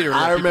of the theater. and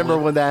let I people remember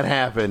in. when that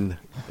happened.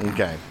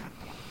 Okay.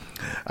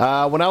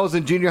 When I was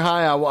in junior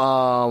high, I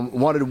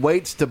wanted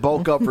weights to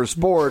bulk up for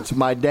sports.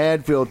 My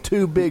dad filled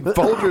 2 big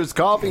Folgers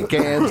coffee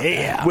cans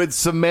with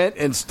cement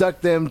and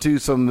stuck them to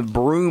some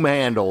broom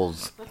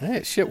handles.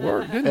 Hey, shit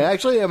worked, didn't it?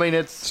 Actually, I mean,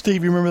 it's...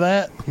 Steve, you remember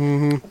that?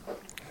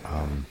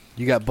 Mm-hmm.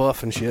 You got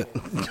buff and shit.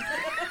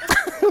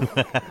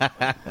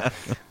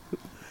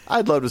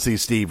 I'd love to see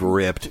Steve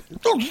ripped.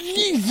 Oh,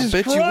 Jesus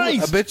I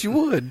Christ. bet you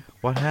would.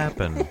 What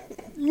happened?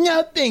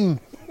 Nothing.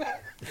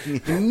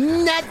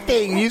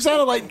 Nothing. You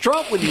sounded like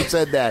Trump when you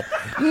said that.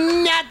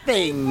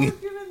 Nothing.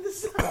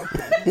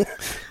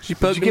 She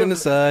poked him in the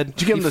side.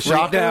 Did you give him He the freaked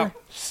shocker? out.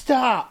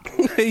 Stop.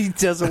 He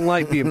doesn't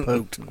like being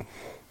poked.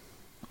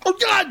 Oh,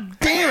 God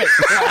damn it.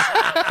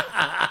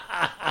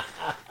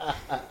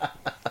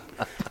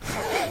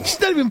 It's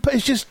not even.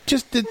 It's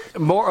just the.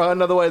 More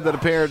another way that a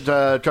parent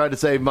tried to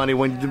save money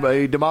when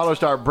we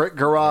demolished our brick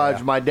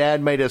garage. My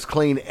dad made us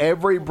clean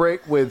every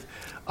brick with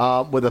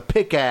a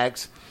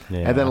pickaxe.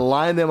 Yeah. And then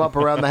line them up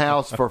around the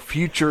house for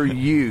future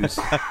use.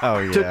 Oh,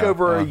 yeah. Took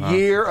over a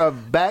year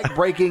of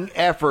back-breaking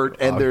effort,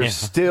 and they're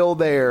still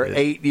there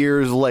 8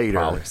 years later.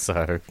 Probably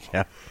so,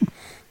 yeah.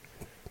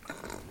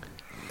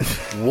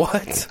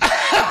 What?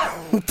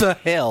 What the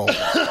hell?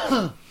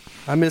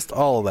 I missed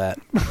all of that.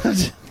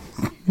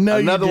 No,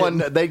 Another you one,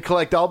 didn't. they'd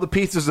collect all the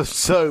pieces of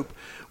soap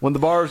when the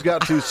bars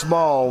got too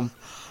small,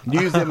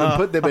 use them and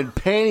put them in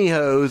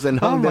pantyhose and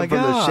hung them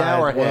from the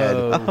shower head.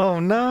 Oh,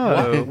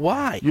 no.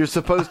 Why? You're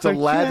supposed to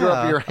lather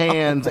up your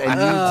hands and use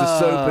the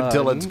soap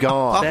until it's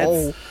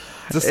gone.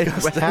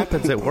 That's What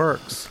happens, it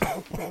works.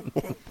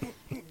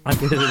 I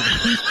did it.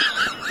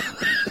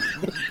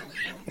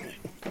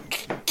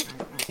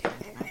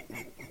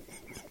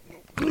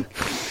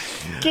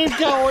 Keep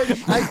going.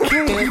 I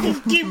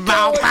can't. Keep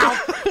going.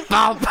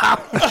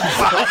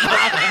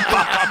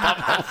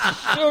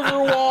 Sugar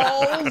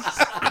walls.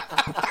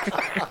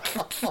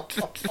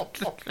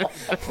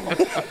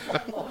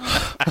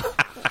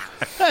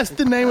 That's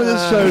the name of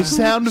the show.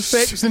 Sound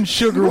effects and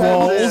sugar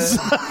walls.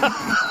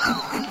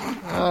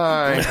 All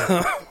right.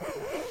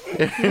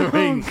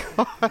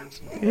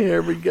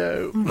 Here we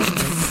go.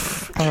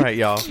 All right,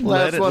 y'all.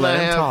 Let him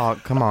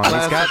talk. Come on.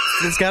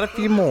 He's got a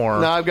few more.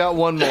 No, I've got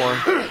one more.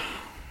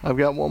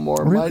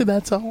 Really,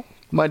 that's all?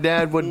 My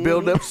dad would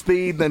build up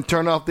speed, then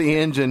turn off the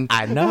engine.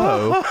 I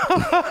know.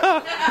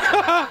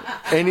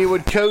 And he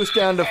would coast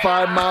down to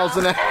 5 miles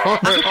an hour.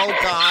 Oh,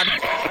 God.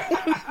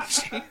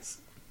 Jeez.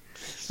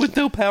 With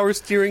no power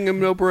steering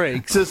and no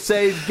brakes. To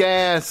save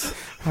gas.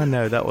 I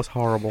know, that was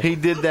horrible. He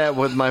did that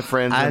with my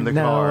friends in the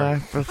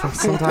car.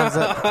 Sometimes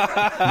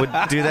that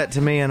would do that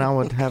to me, and I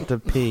would have to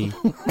pee.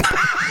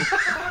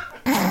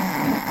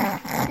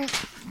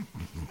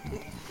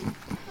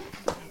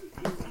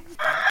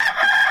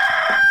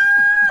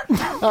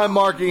 I'm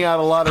marking out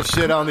a lot of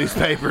shit on these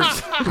papers.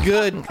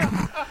 Good.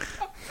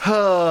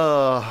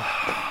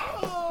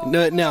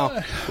 No,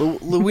 now,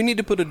 we need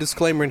to put a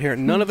disclaimer in here.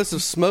 None of us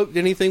have smoked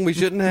anything we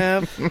shouldn't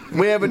have.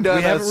 We haven't done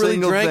We haven't really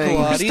drank a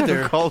lot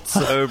either. Cold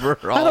sober.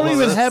 I don't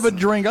even have a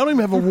drink. I don't even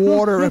have a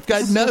water. I've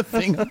got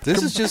nothing.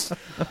 This is just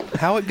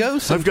how it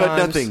goes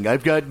sometimes.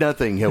 I've got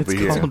nothing over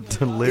here. It's called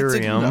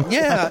delirium.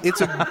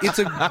 It's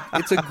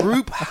a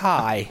group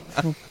high.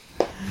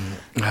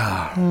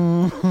 Well,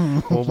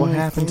 what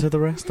happened to the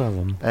rest of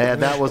them?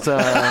 That was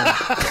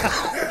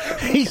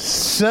He's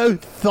so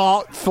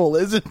thoughtful,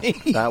 isn't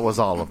he? that was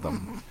all of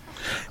them.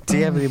 Do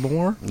you have any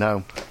more?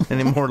 No.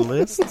 Any more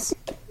lists?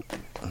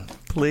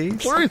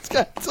 Please? He's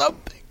got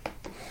something.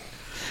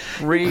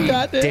 Read.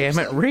 Damn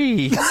it,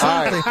 read.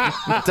 All right.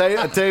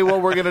 I'll tell you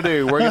what we're going to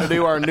do. We're going to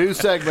do our new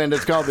segment.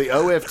 It's called the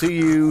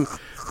OFTU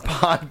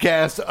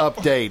Podcast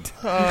Update.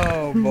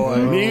 Oh, boy.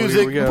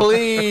 Music,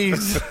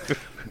 please.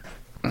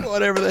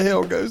 Whatever the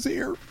hell goes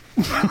here.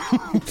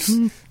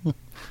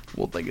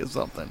 We'll think of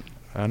something.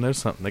 I know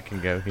something that can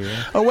go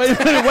here. Oh, wait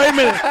a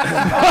minute.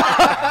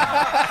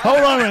 Hold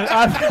on a minute.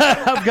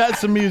 I've got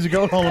some music.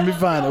 Hold on, let me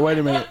find it. Wait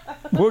a minute.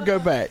 We'll go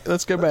back.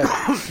 Let's go back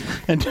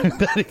and do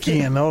that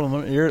again. Hold on.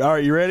 All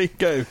right, you ready?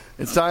 Go.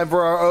 It's time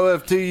for our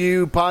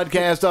OFTU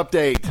Podcast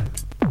Update.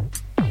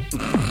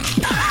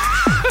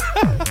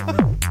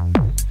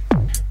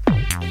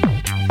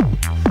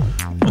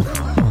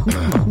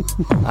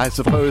 I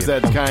suppose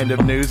that's kind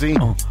of newsy.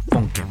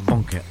 Funky.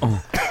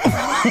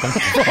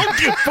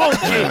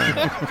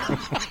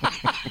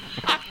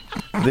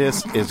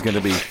 This is going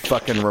to be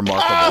fucking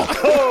remarkable.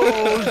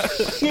 Oh,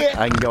 shit.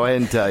 I can go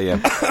ahead and tell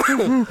you.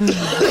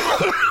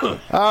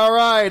 All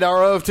right,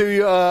 our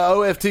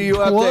OFTU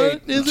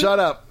update. Shut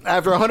up.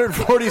 After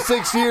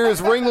 146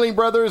 years, Ringling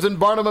Brothers and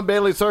Barnum and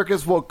Bailey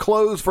Circus will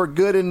close for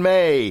good in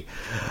May.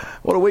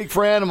 What a week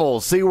for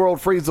animals.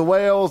 SeaWorld frees the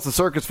whales, the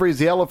circus frees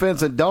the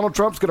elephants, and Donald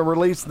Trump's going to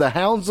release the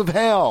Hounds of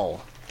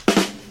Hell.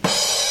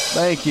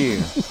 Thank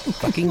you.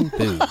 Fucking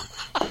boo.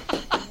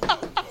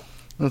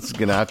 That's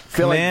gonna. I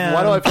feel like.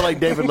 Why do I feel like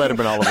David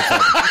Letterman all of a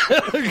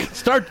sudden?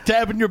 Start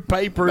tapping your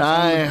papers.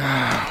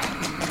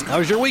 How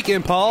was your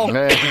weekend, Paul?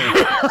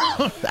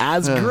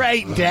 That's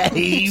great,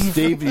 Dave.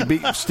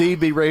 Steve,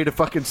 be ready to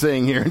fucking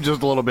sing here in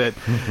just a little bit.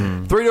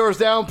 Mm-hmm. Three Doors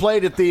Down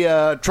played at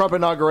the Trump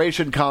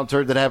inauguration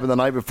concert that happened the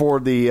night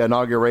before the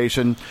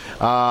inauguration.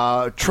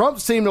 Trump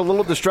seemed a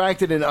little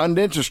distracted and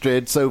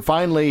uninterested, so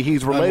finally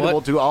he's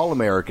relatable to all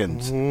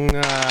Americans.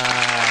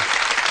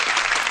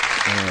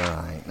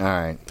 All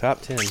right.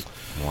 Top 10.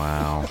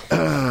 Wow.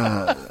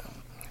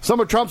 Some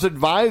of Trump's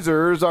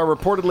advisors are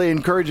reportedly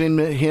encouraging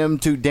him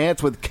to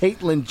dance with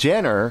Caitlyn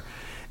Jenner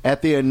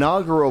at the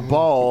inaugural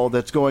ball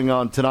that's going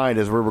on tonight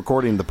as we're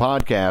recording the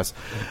podcast.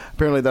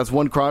 Apparently that's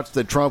one crotch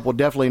that Trump will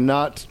definitely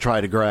not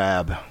try to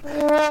grab. Kind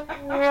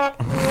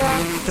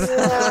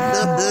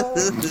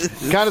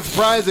of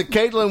surprised that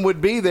Caitlyn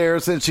would be there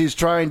since she's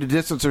trying to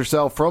distance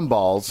herself from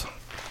balls.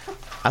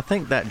 I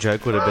think that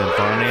joke would have been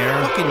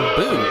funnier.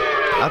 Fucking boo.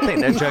 I think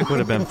that joke would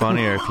have been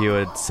funnier if you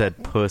had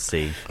said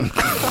pussy.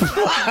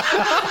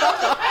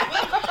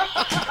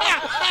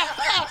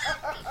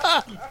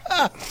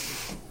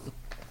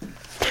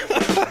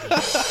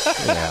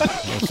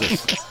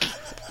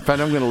 In fact,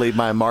 I'm going to leave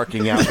my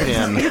marking out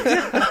pen.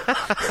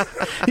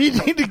 You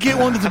need to get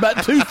one that's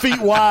about 2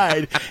 feet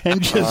wide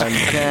and just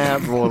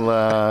cap.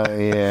 Well,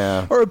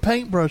 yeah, or a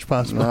paintbrush,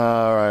 possibly.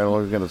 All right,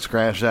 we're going to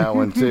scratch that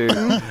one too.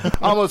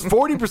 Almost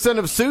 40%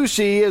 of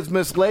sushi is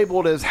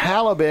mislabeled as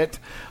halibut.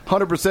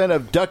 100%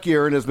 of duck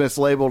urine is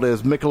mislabeled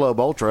as Michelob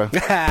Ultra.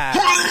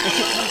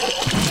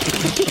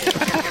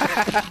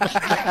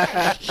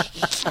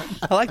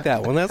 I like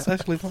that one. That's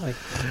actually funny.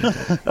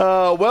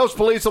 Welsh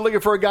police are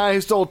looking for a guy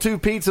who stole 2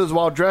 pizzas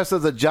while dressed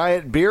as a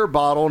giant beer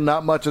bottle.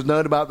 Not much is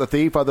known about the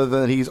thief other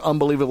than he's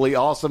unbelievably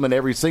awesome in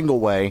every single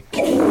way.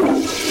 Yeah,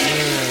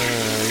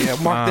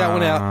 mark that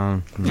one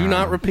out. Do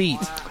not repeat.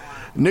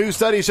 New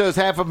study shows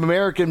half of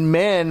American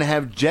men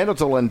have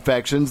genital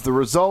infections. The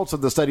results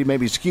of the study may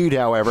be skewed,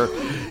 however.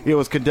 It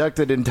was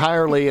conducted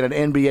entirely in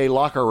an NBA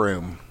locker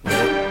room.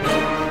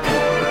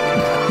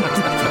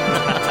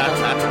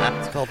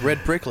 Called Red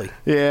Prickly.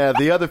 Yeah,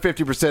 the other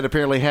 50%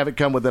 apparently haven't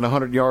come within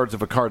 100 yards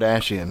of a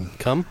Kardashian.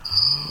 Come?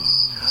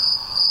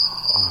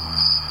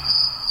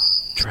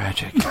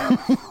 Tragic.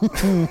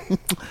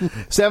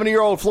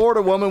 70-year-old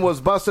Florida woman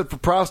was busted for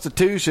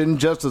prostitution.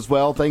 Just as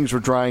well, things were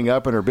drying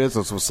up and her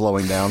business was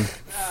slowing down.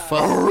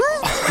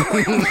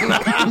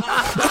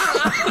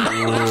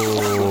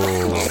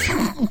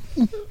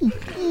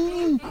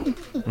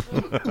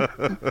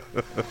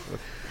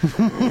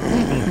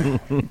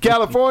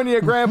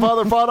 California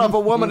grandfather fought off a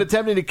woman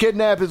attempting to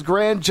kidnap his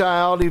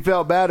grandchild. He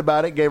felt bad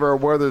about it, gave her a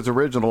Werther's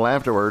Original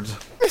afterwards.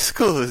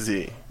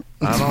 Scusi.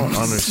 I don't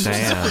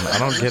understand. I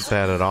don't get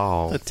that at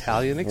all.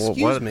 Italian, Well,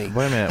 excuse me.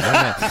 Wait a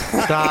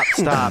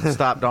minute.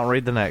 Stop. Don't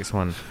read the next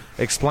one.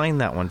 Explain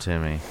that one to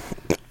me.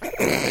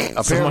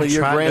 Apparently, Someone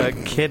your tried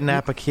to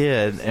kidnap a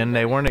kid, and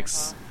they weren't.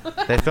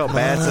 They felt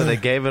bad, so they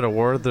gave it a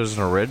Werther's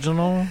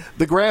Original.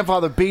 the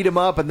grandfather beat him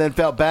up and then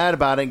felt bad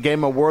about it and gave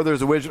him a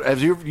Werther's Original.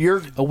 As your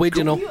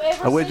Original. You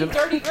ever Original.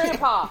 seen Dirty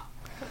Grandpa?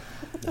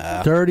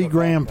 Dirty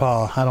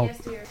Grandpa. I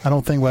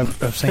don't think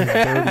I've seen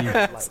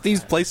dirty.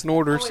 Steve's placing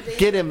orders.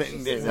 get him.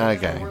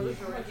 Okay.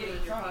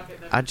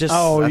 I just.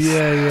 Oh, I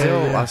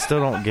yeah. I still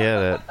don't get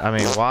it. I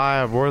mean,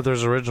 why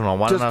Werther's Original?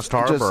 Why didn't I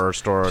Starburst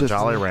store a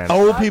Jolly Rancher?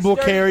 Old people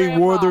Dirty carry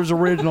Grandpa. Werther's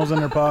Originals in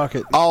their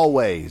pocket.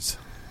 Always.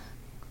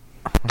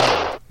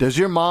 Does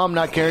your mom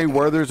not carry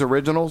Werther's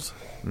Originals?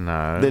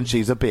 No. Then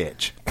she's a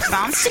bitch.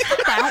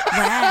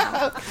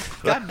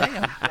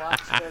 Goddamn.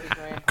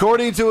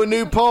 According to a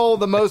new poll,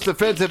 the most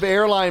offensive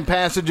airline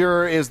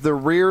passenger is the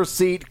rear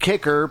seat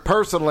kicker.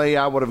 Personally,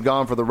 I would have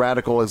gone for the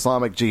radical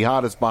Islamic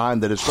jihadist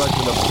behind the destruction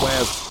of the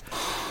West.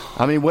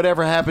 I mean,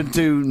 whatever happened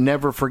to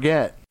never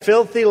forget?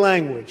 Filthy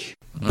language.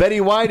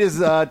 Betty White has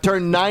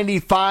turned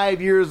 95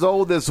 years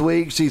old this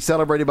week. She's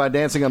celebrated by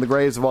dancing on the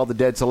graves of all the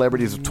dead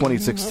celebrities of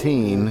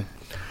 2016.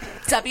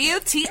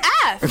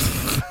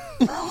 WTF?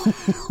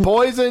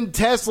 Poison,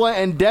 Tesla,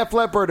 and Def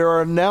Leppard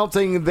are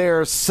announcing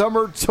their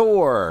summer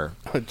tour.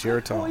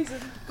 Geritol.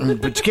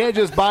 But you can't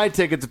just buy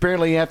tickets.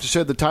 Apparently, you have to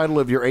show the title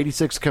of your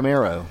 86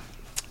 Camaro.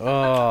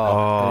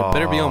 Oh. It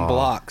better be on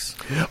blocks.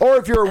 Or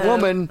if you're a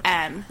woman,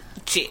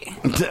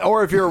 OMG.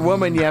 or if you're a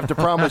woman, you have to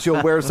promise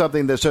you'll wear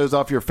something that shows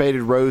off your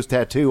faded rose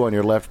tattoo on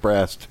your left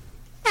breast.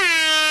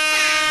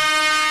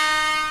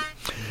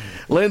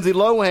 Lindsay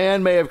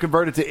Lohan may have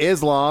converted to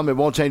Islam. It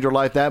won't change her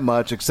life that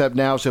much, except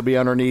now she'll be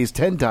on her knees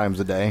 10 times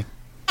a day.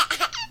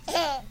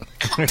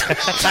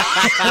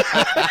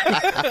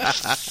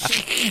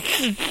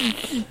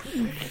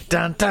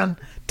 Dun dun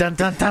dun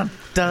dun dun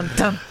dun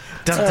dun.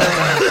 Dun,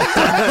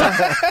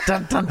 dun,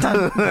 dun, dun,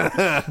 dun,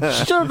 dun.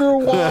 Sugar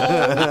wall.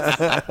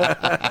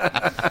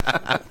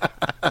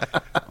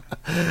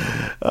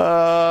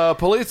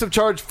 Police have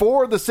charged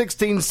 4 of the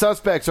 16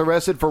 suspects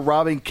arrested for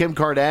robbing Kim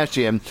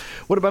Kardashian.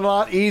 Would have been a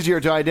lot easier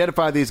to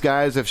identify these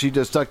guys if she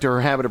just stuck to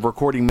her habit of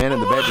recording men in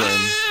the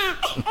bedroom.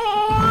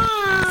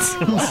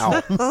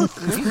 Wow.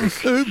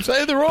 Oops, I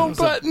hit the wrong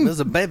button. There's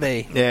a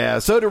baby. Yeah,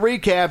 so to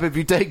recap, if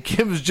you take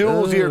Kim's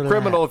jewels, you're a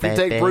criminal. If you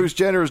take Bruce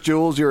Jenner's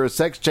jewels, you're a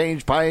sex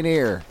change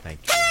pioneer.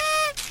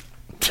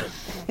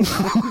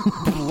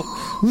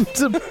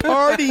 It's a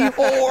party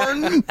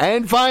horn.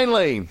 And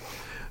finally,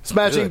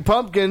 Smashing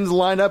Pumpkins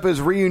line up as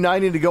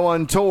reuniting to go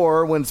on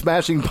tour. When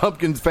Smashing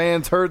Pumpkins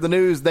fans heard the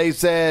news, they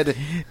said,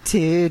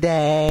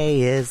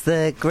 Today is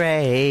the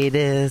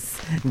greatest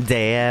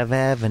day I've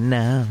ever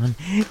known.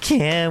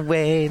 Can't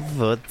wait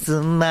for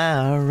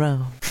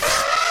tomorrow.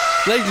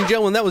 Ladies and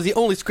gentlemen, that was the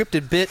only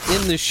scripted bit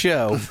in the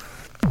show.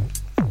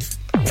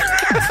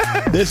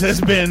 This has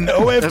been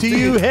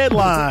OFTU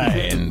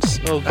Headlines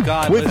Oh,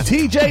 God. with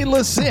TJ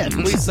Lissette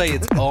Please say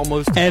it's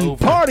almost and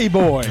over. Party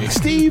Boy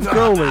Steve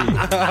Crowley.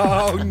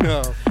 Oh,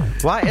 no.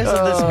 Why isn't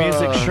this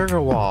music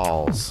Sugar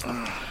Walls?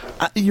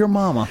 Your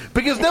mama.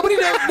 because nobody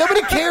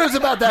cares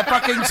about that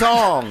fucking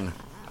song.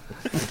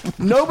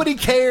 Nobody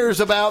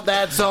cares about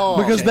that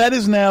song. Because that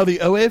is now the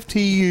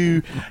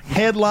OFTU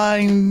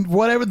headline,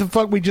 whatever the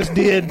fuck we just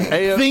did,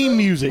 theme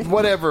music.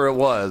 Whatever it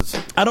was.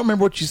 I don't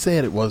remember what you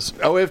said it was.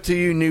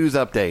 OFTU news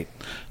update.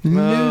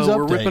 News We're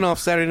update. ripping off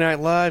Saturday Night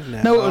Live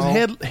now. No, it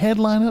was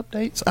headline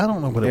updates. I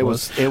don't know what it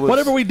was. It was-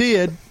 Whatever we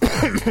did,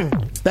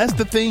 that's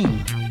the theme.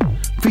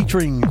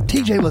 Featuring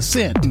TJ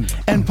Lissette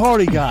and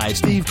Party Guy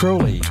Steve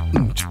Crowley.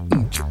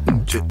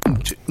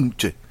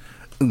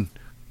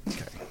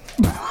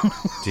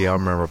 Do y'all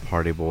remember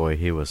Party Boy?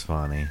 He was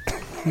funny.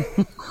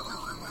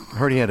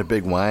 Heard he had a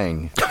big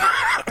wang.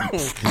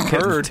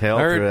 Couldn't tell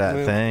through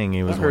that thing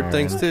he was I heard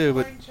wearing. things too,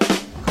 but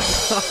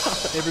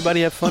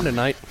everybody have fun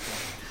tonight.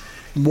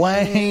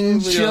 Wang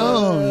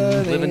Chung.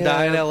 Live and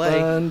die in L.A.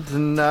 Fun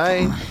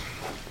tonight.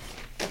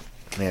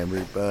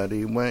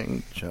 Everybody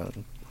wang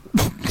chung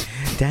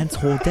Dance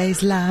whole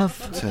day's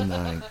love.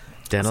 tonight.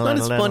 It's not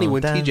as funny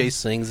when TJ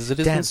sings as it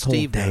is when Dance whole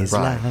Steve day's does.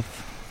 Right.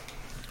 love.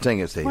 Sing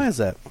it, Steve. Why is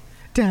that?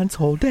 Dance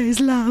whole day's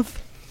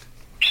love.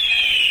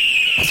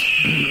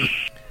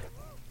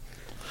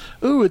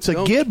 Ooh, it's a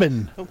Don't-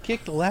 gibbon. Don't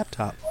kick the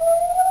laptop.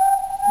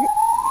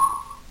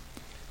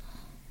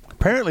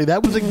 Apparently,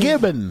 that was a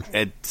gibbon.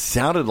 It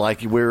sounded like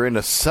we were in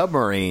a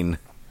submarine.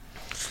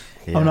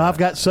 Oh no, I've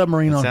got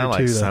submarine on here Sound too.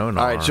 like though.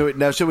 sonar. All right,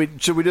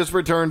 should we just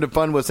return to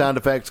fun with sound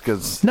effects?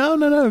 Because No.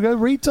 Go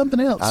read something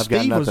else. I've got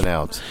Steve nothing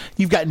else.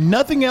 You've got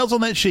nothing else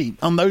on that sheet.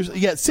 On those,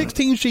 you got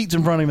 16 sheets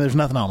in front of you. There's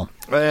nothing on them.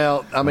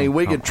 Well, I mean,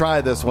 we could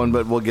try this one,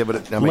 but we'll give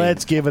it.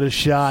 Let's give it a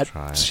shot.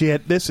 Try it.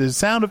 Shit, this is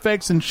sound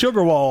effects and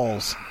sugar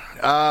walls.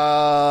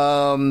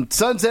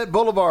 Sunset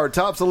Boulevard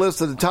tops the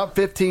list of the top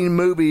 15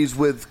 movies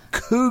with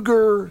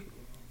cougar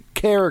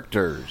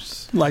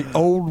characters. Like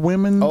old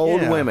women.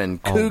 Old Yeah. women,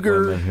 Old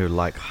cougar women who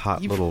like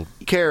hot little.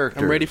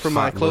 characters. I'm ready for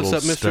my Hot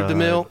close-up, little Mr.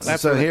 DeMille. studs.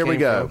 That's So where that here we came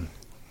go. from.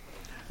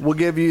 We'll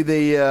give you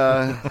the.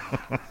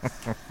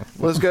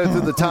 Let's go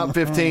through the top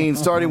 15,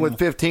 starting with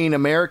 15,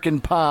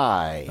 American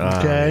Pie.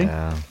 Okay.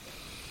 Yeah.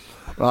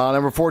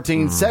 Number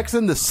 14, Sex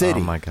and the City.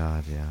 Oh my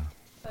God. Yeah.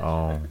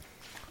 Oh.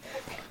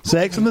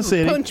 Sex in the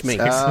City. Punch me.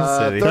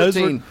 City.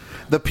 13,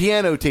 The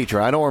Piano Teacher.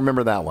 I don't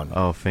remember that one.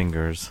 Oh,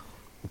 fingers.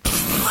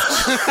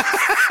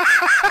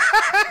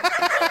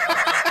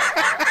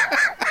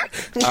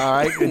 All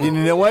right. And you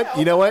know what?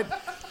 You know what?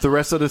 The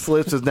rest of this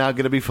list is now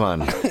going to be fun.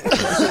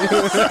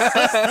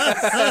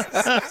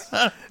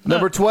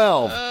 Number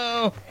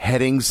 12,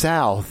 Heading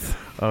South.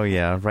 Oh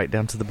yeah, right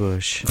down to the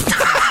bush.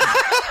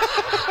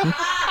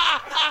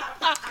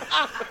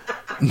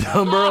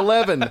 Number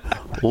 11,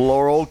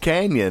 Laurel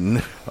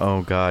Canyon.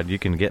 Oh God, you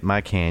can get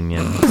my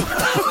canyon.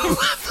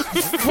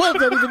 What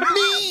does that even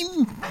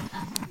mean?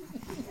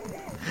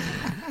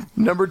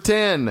 Number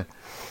 10,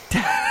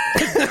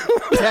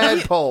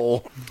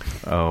 Tadpole.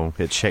 Oh,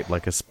 it's shaped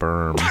like a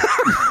sperm.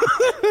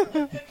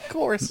 Of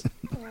course.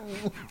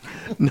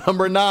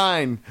 Number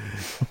 9,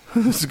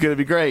 this is going to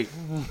be great.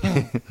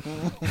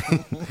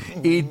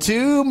 Y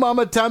tu,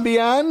 Mama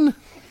Tambian?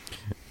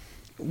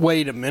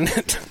 Wait a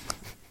minute.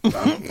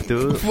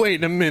 Dude.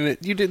 Wait a minute.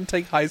 You didn't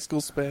take high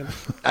school Spanish.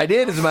 I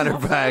did, as a matter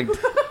of fact.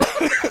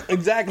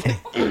 Exactly.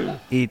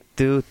 Y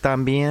tú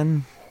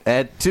también.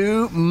 Et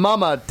tu,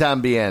 Mama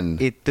Tambien.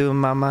 Y tu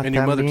mamá And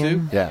your mother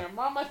también? too? Yeah.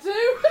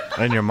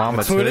 And your mama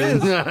That's too. what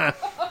it is.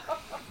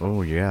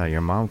 Oh yeah,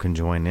 your mom can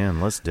join in.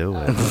 Let's do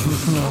it.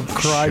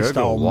 Christ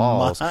Sugar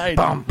walls. almighty.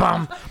 Bum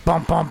bum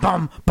bum bum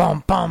bum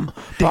bum bum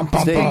bum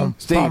bum bum.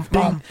 Steve,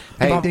 bum,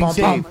 hey, bum, bum,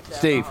 Steve, bum.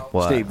 Steve,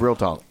 What? Steve, real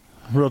talk.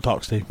 Real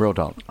talk, Steve. Real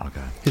talk.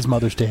 Okay. His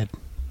mother's dead.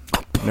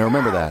 Now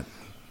remember that.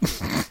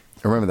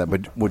 Remember that.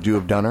 But would you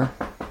have done her?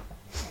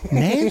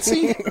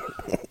 Nancy?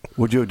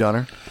 Would you have done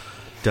her?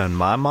 Done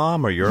my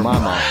mom or your My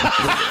mom?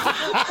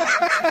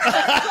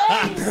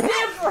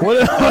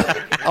 What?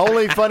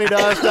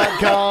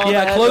 OnlyFunnyToUs.com.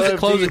 Yeah, close it,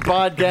 close it.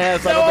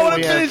 Podcast. No, I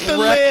want to finish the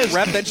list.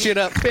 Wrap that shit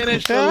up.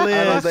 Finish the I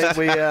don't list. think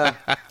we. I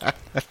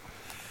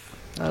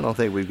don't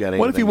think we've got anything.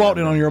 What if you walked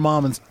in down on there. your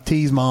mom and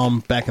teased mom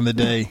back in the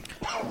day,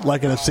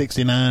 like in a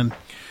 '69,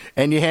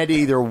 and you had to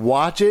either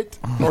watch it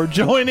or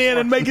join in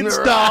and make it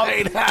stop?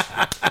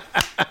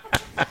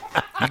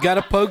 You got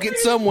to poke it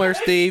somewhere,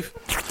 Steve.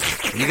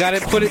 You got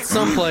to put it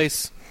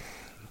someplace.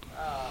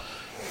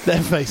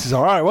 That face is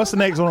all right. What's the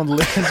next one on the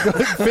list? Let's go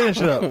ahead and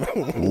finish it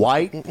up.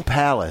 White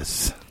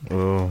Palace.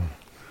 Oh,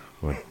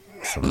 with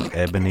some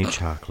ebony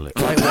chocolate.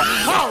 Like, is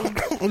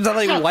that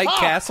like White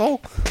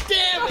Castle?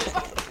 Damn it!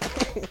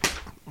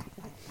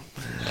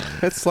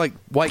 That's like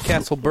White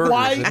Castle burgers,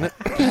 isn't White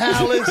it?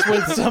 Palace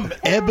with some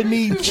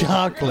ebony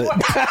chocolate.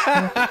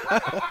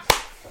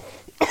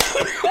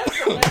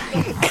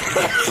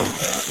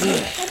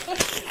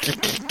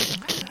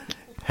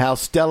 How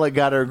Stella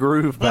got her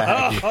groove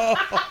back.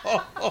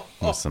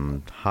 With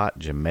some hot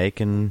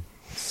Jamaican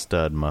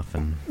stud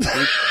muffin.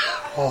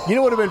 You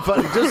know what would have been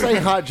funny? Just say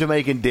hot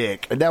Jamaican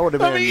dick. And that would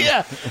have been. I mean,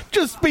 yeah,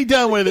 just be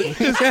done with it.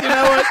 Just, you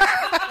know what?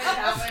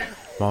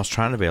 I was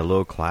trying to be a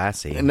little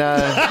classy.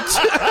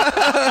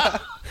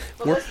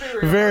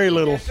 Very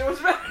little.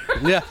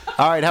 Yeah.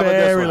 All right, how about Very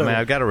this I one? little. mean,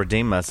 I've got to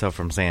redeem myself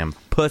from saying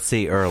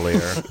pussy earlier.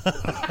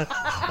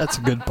 That's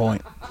a good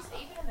point.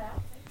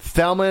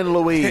 Thelma and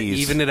Louise.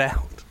 Even it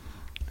out.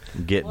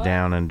 Get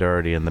down and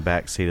dirty in the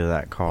back seat of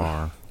that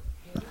car.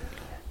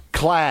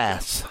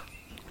 Class.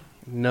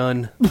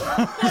 None.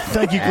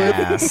 Thank you,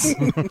 Cliff.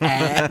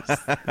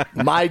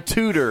 My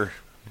Tutor.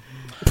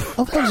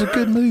 Oh, that was a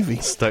good movie.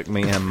 Stuck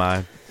me in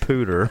my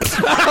pooter.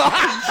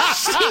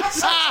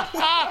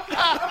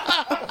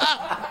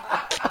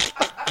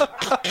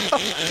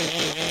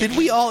 Did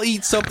we all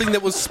eat something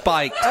that was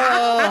spiked?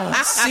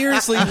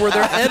 Seriously, were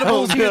there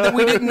edibles here that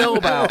we didn't know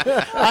about?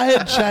 I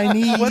had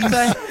Chinese. What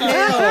the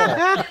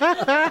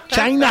hell?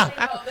 China.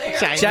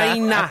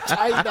 China.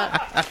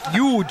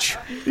 Huge.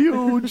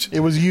 Huge. It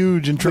was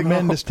huge and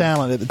tremendous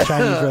talent at the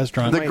Chinese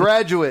restaurant. The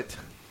Graduate.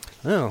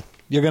 Oh.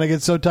 You're going to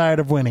get so tired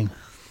of winning.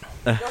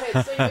 Go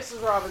ahead, say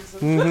Mrs.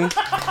 Robinson.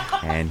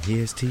 And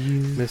here's to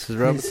you, Mrs.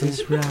 Robinson.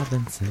 Mrs.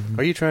 Robinson.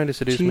 Are you trying to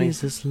seduce me?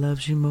 Jesus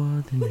loves you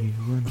more than you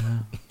will know.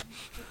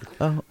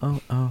 Oh,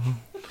 oh, oh.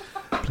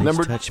 Please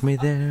Number- touch me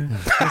there,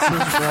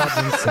 Mrs.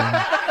 Robinson.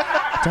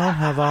 Don't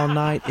have all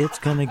night, it's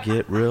gonna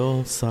get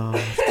real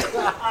soft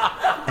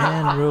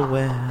and real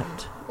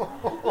wet.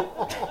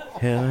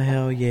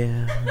 Hell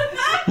yeah.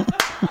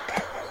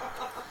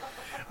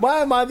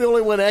 Why am I the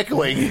only one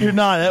echoing? You're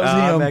not. That was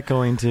I'm him.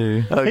 echoing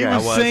too. He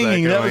was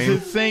singing. That was echoing.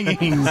 his singing.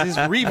 His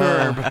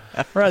reverb.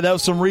 Right, that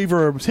was some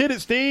reverbs. Hit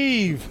it,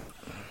 Steve.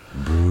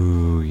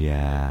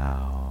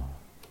 Booyah.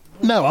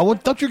 No,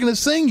 thought you were going to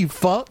sing, you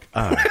fuck.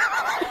 Well,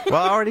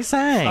 I already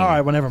sang. All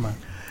right, well, never mind.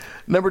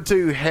 Number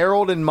 2,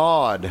 Harold and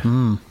Maude.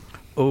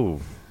 Oh,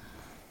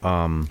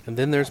 And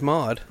then there's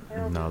Maud.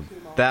 no,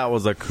 that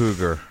was a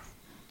cougar.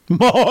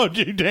 Oh,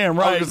 you damn I was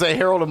right. going to say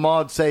Harold and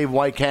Maude save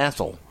White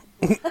Castle.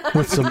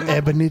 With some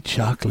ebony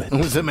chocolate.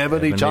 With some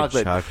ebony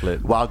chocolate,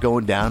 chocolate. while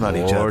going down on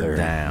each Or other.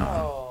 down.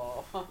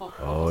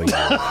 Oh,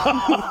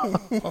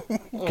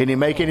 yeah. Can you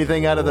make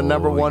anything out of the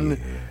number 1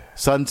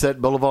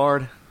 Sunset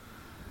Boulevard?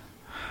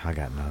 I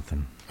got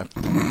nothing.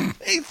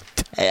 He's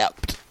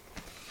tapped.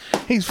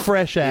 He's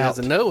fresh He out.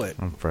 doesn't know it.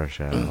 I'm fresh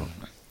out.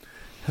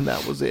 And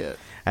that was it.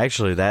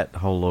 Actually, that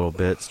whole little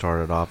bit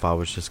started off, I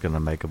was just going to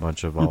make a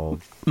bunch of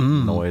old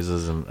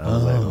noises, and I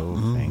was like,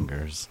 oh,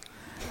 fingers.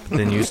 But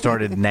then you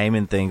started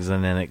naming things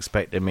and then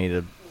expected me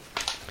to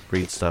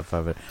read stuff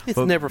of it. It's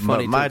never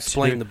funny to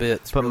explain the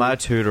bits, But really. my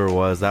tutor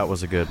that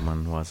was a good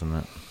one,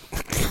 wasn't it?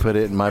 Put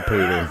it in my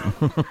pooter.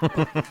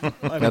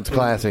 That's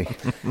classy.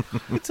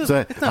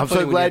 So, I'm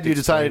so glad you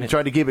decided to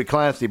try to keep it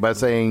classy by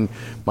saying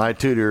my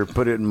tutor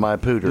put it in my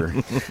pooter.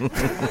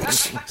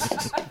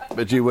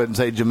 But you wouldn't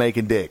say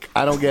Jamaican dick.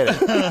 I don't get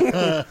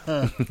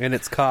it. And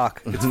it's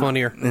cock. It's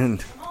funnier.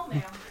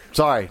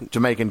 Sorry,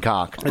 Jamaican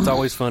cock. It's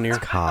always funnier.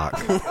 Cock.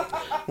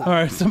 All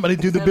right, somebody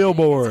do the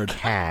billboard.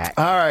 Cat.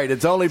 All right,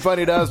 it's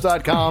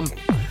onlyfunnytous.com.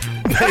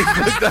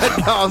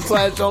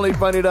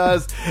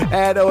 Facebook.com/onlyfunnytous.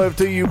 Add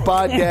OF2U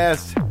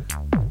podcast.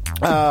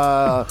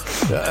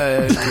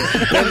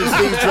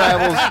 Steve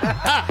Travels.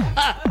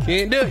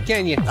 Can't do it,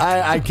 can you?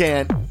 I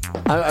can't.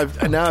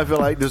 Now I feel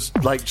like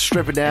just like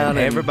stripping down. And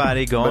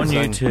everybody go on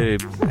saying-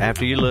 YouTube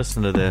after you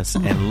listen to this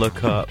and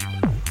look up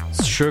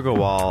Sugar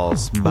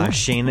Walls by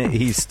Sheena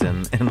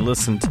Easton and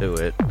listen to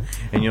it,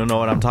 and you'll know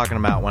what I'm talking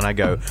about when I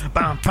go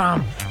bum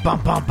bum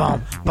bum bum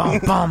bum bum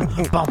bum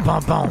bum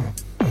bum bum.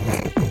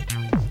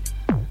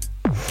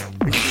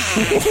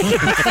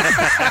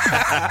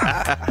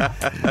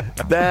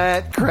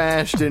 That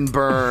crashed and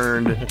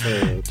burned.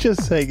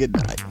 Just say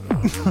goodnight.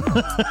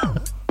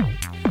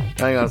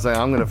 Hang on a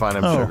second. I'm going to find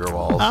him Sugar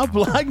Walls.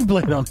 I can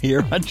play it on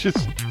here. I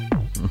just.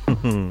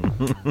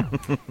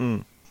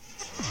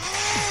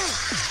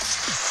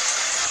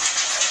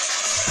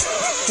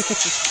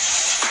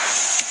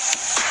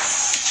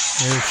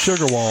 There's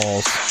Sugar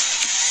Walls.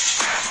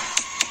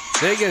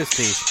 There you go,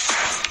 Steve.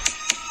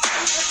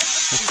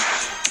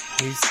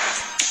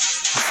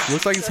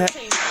 Looks like he's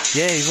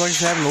he's like he's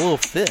having a little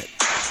fit.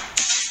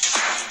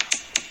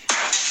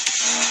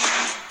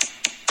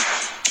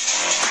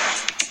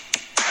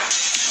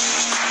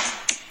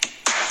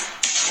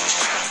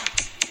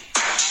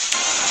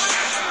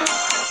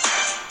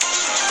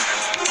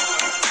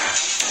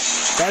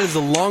 That is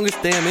the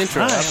longest damn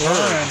intro I've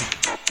heard.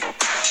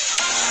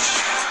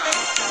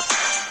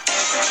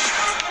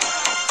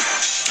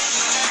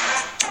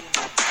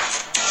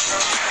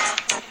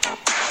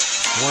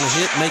 Want to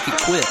hit, make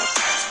it quit.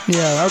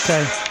 Yeah,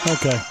 okay.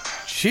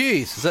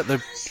 Jeez, is that the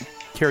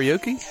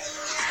karaoke?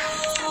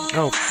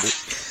 Oh,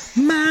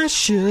 My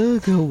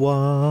sugar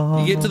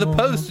wall. you get to the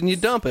post and you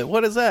dump it.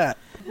 What is that?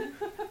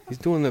 He's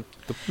doing the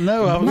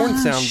No, I horn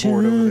was.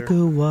 soundboard over there.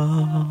 Sugar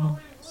wall.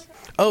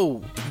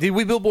 Oh, did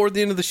we billboard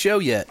the end of the show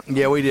yet?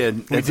 Yeah, we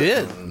did. We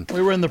did.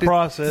 We were in the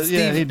process. Steve,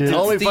 Yeah, he did.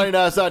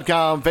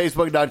 OnlyFunnyTous.com,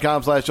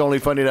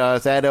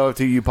 Facebook.com/OnlyFunnyTous, add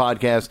OF2U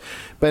podcast.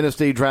 Ben and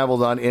Steve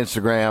Travels on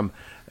Instagram.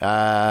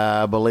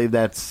 I believe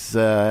that's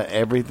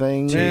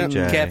everything. Yeah,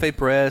 TJ. Cafe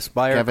Press,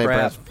 buy our Cafe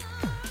crap. Press.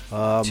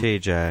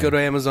 TJ, Go to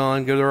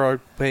Amazon, go to our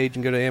page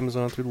and go to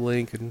Amazon through the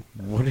link. And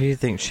what do you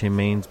think she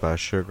means by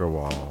Sugar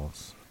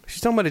Walls?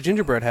 she's talking about a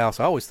gingerbread house,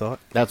 I always thought.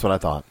 That's what I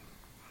thought.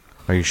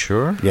 Are you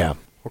sure? Yeah,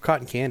 Or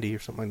cotton candy or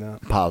something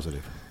like that.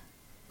 positive.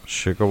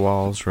 Sugar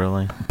Walls,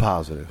 really?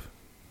 Positive.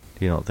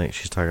 You don't think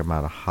she's talking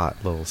about a hot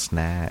little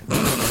snack?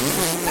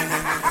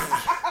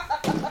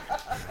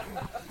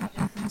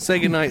 Say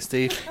goodnight,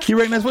 Steve. You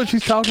reckon that's what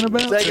she's talking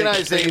about? Say goodnight,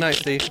 Say Steve. goodnight,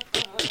 Steve.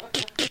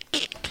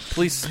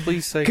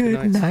 Please say Good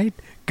goodnight. night.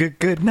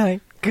 Good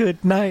night.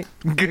 Good night.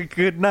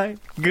 Good night.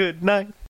 Good night.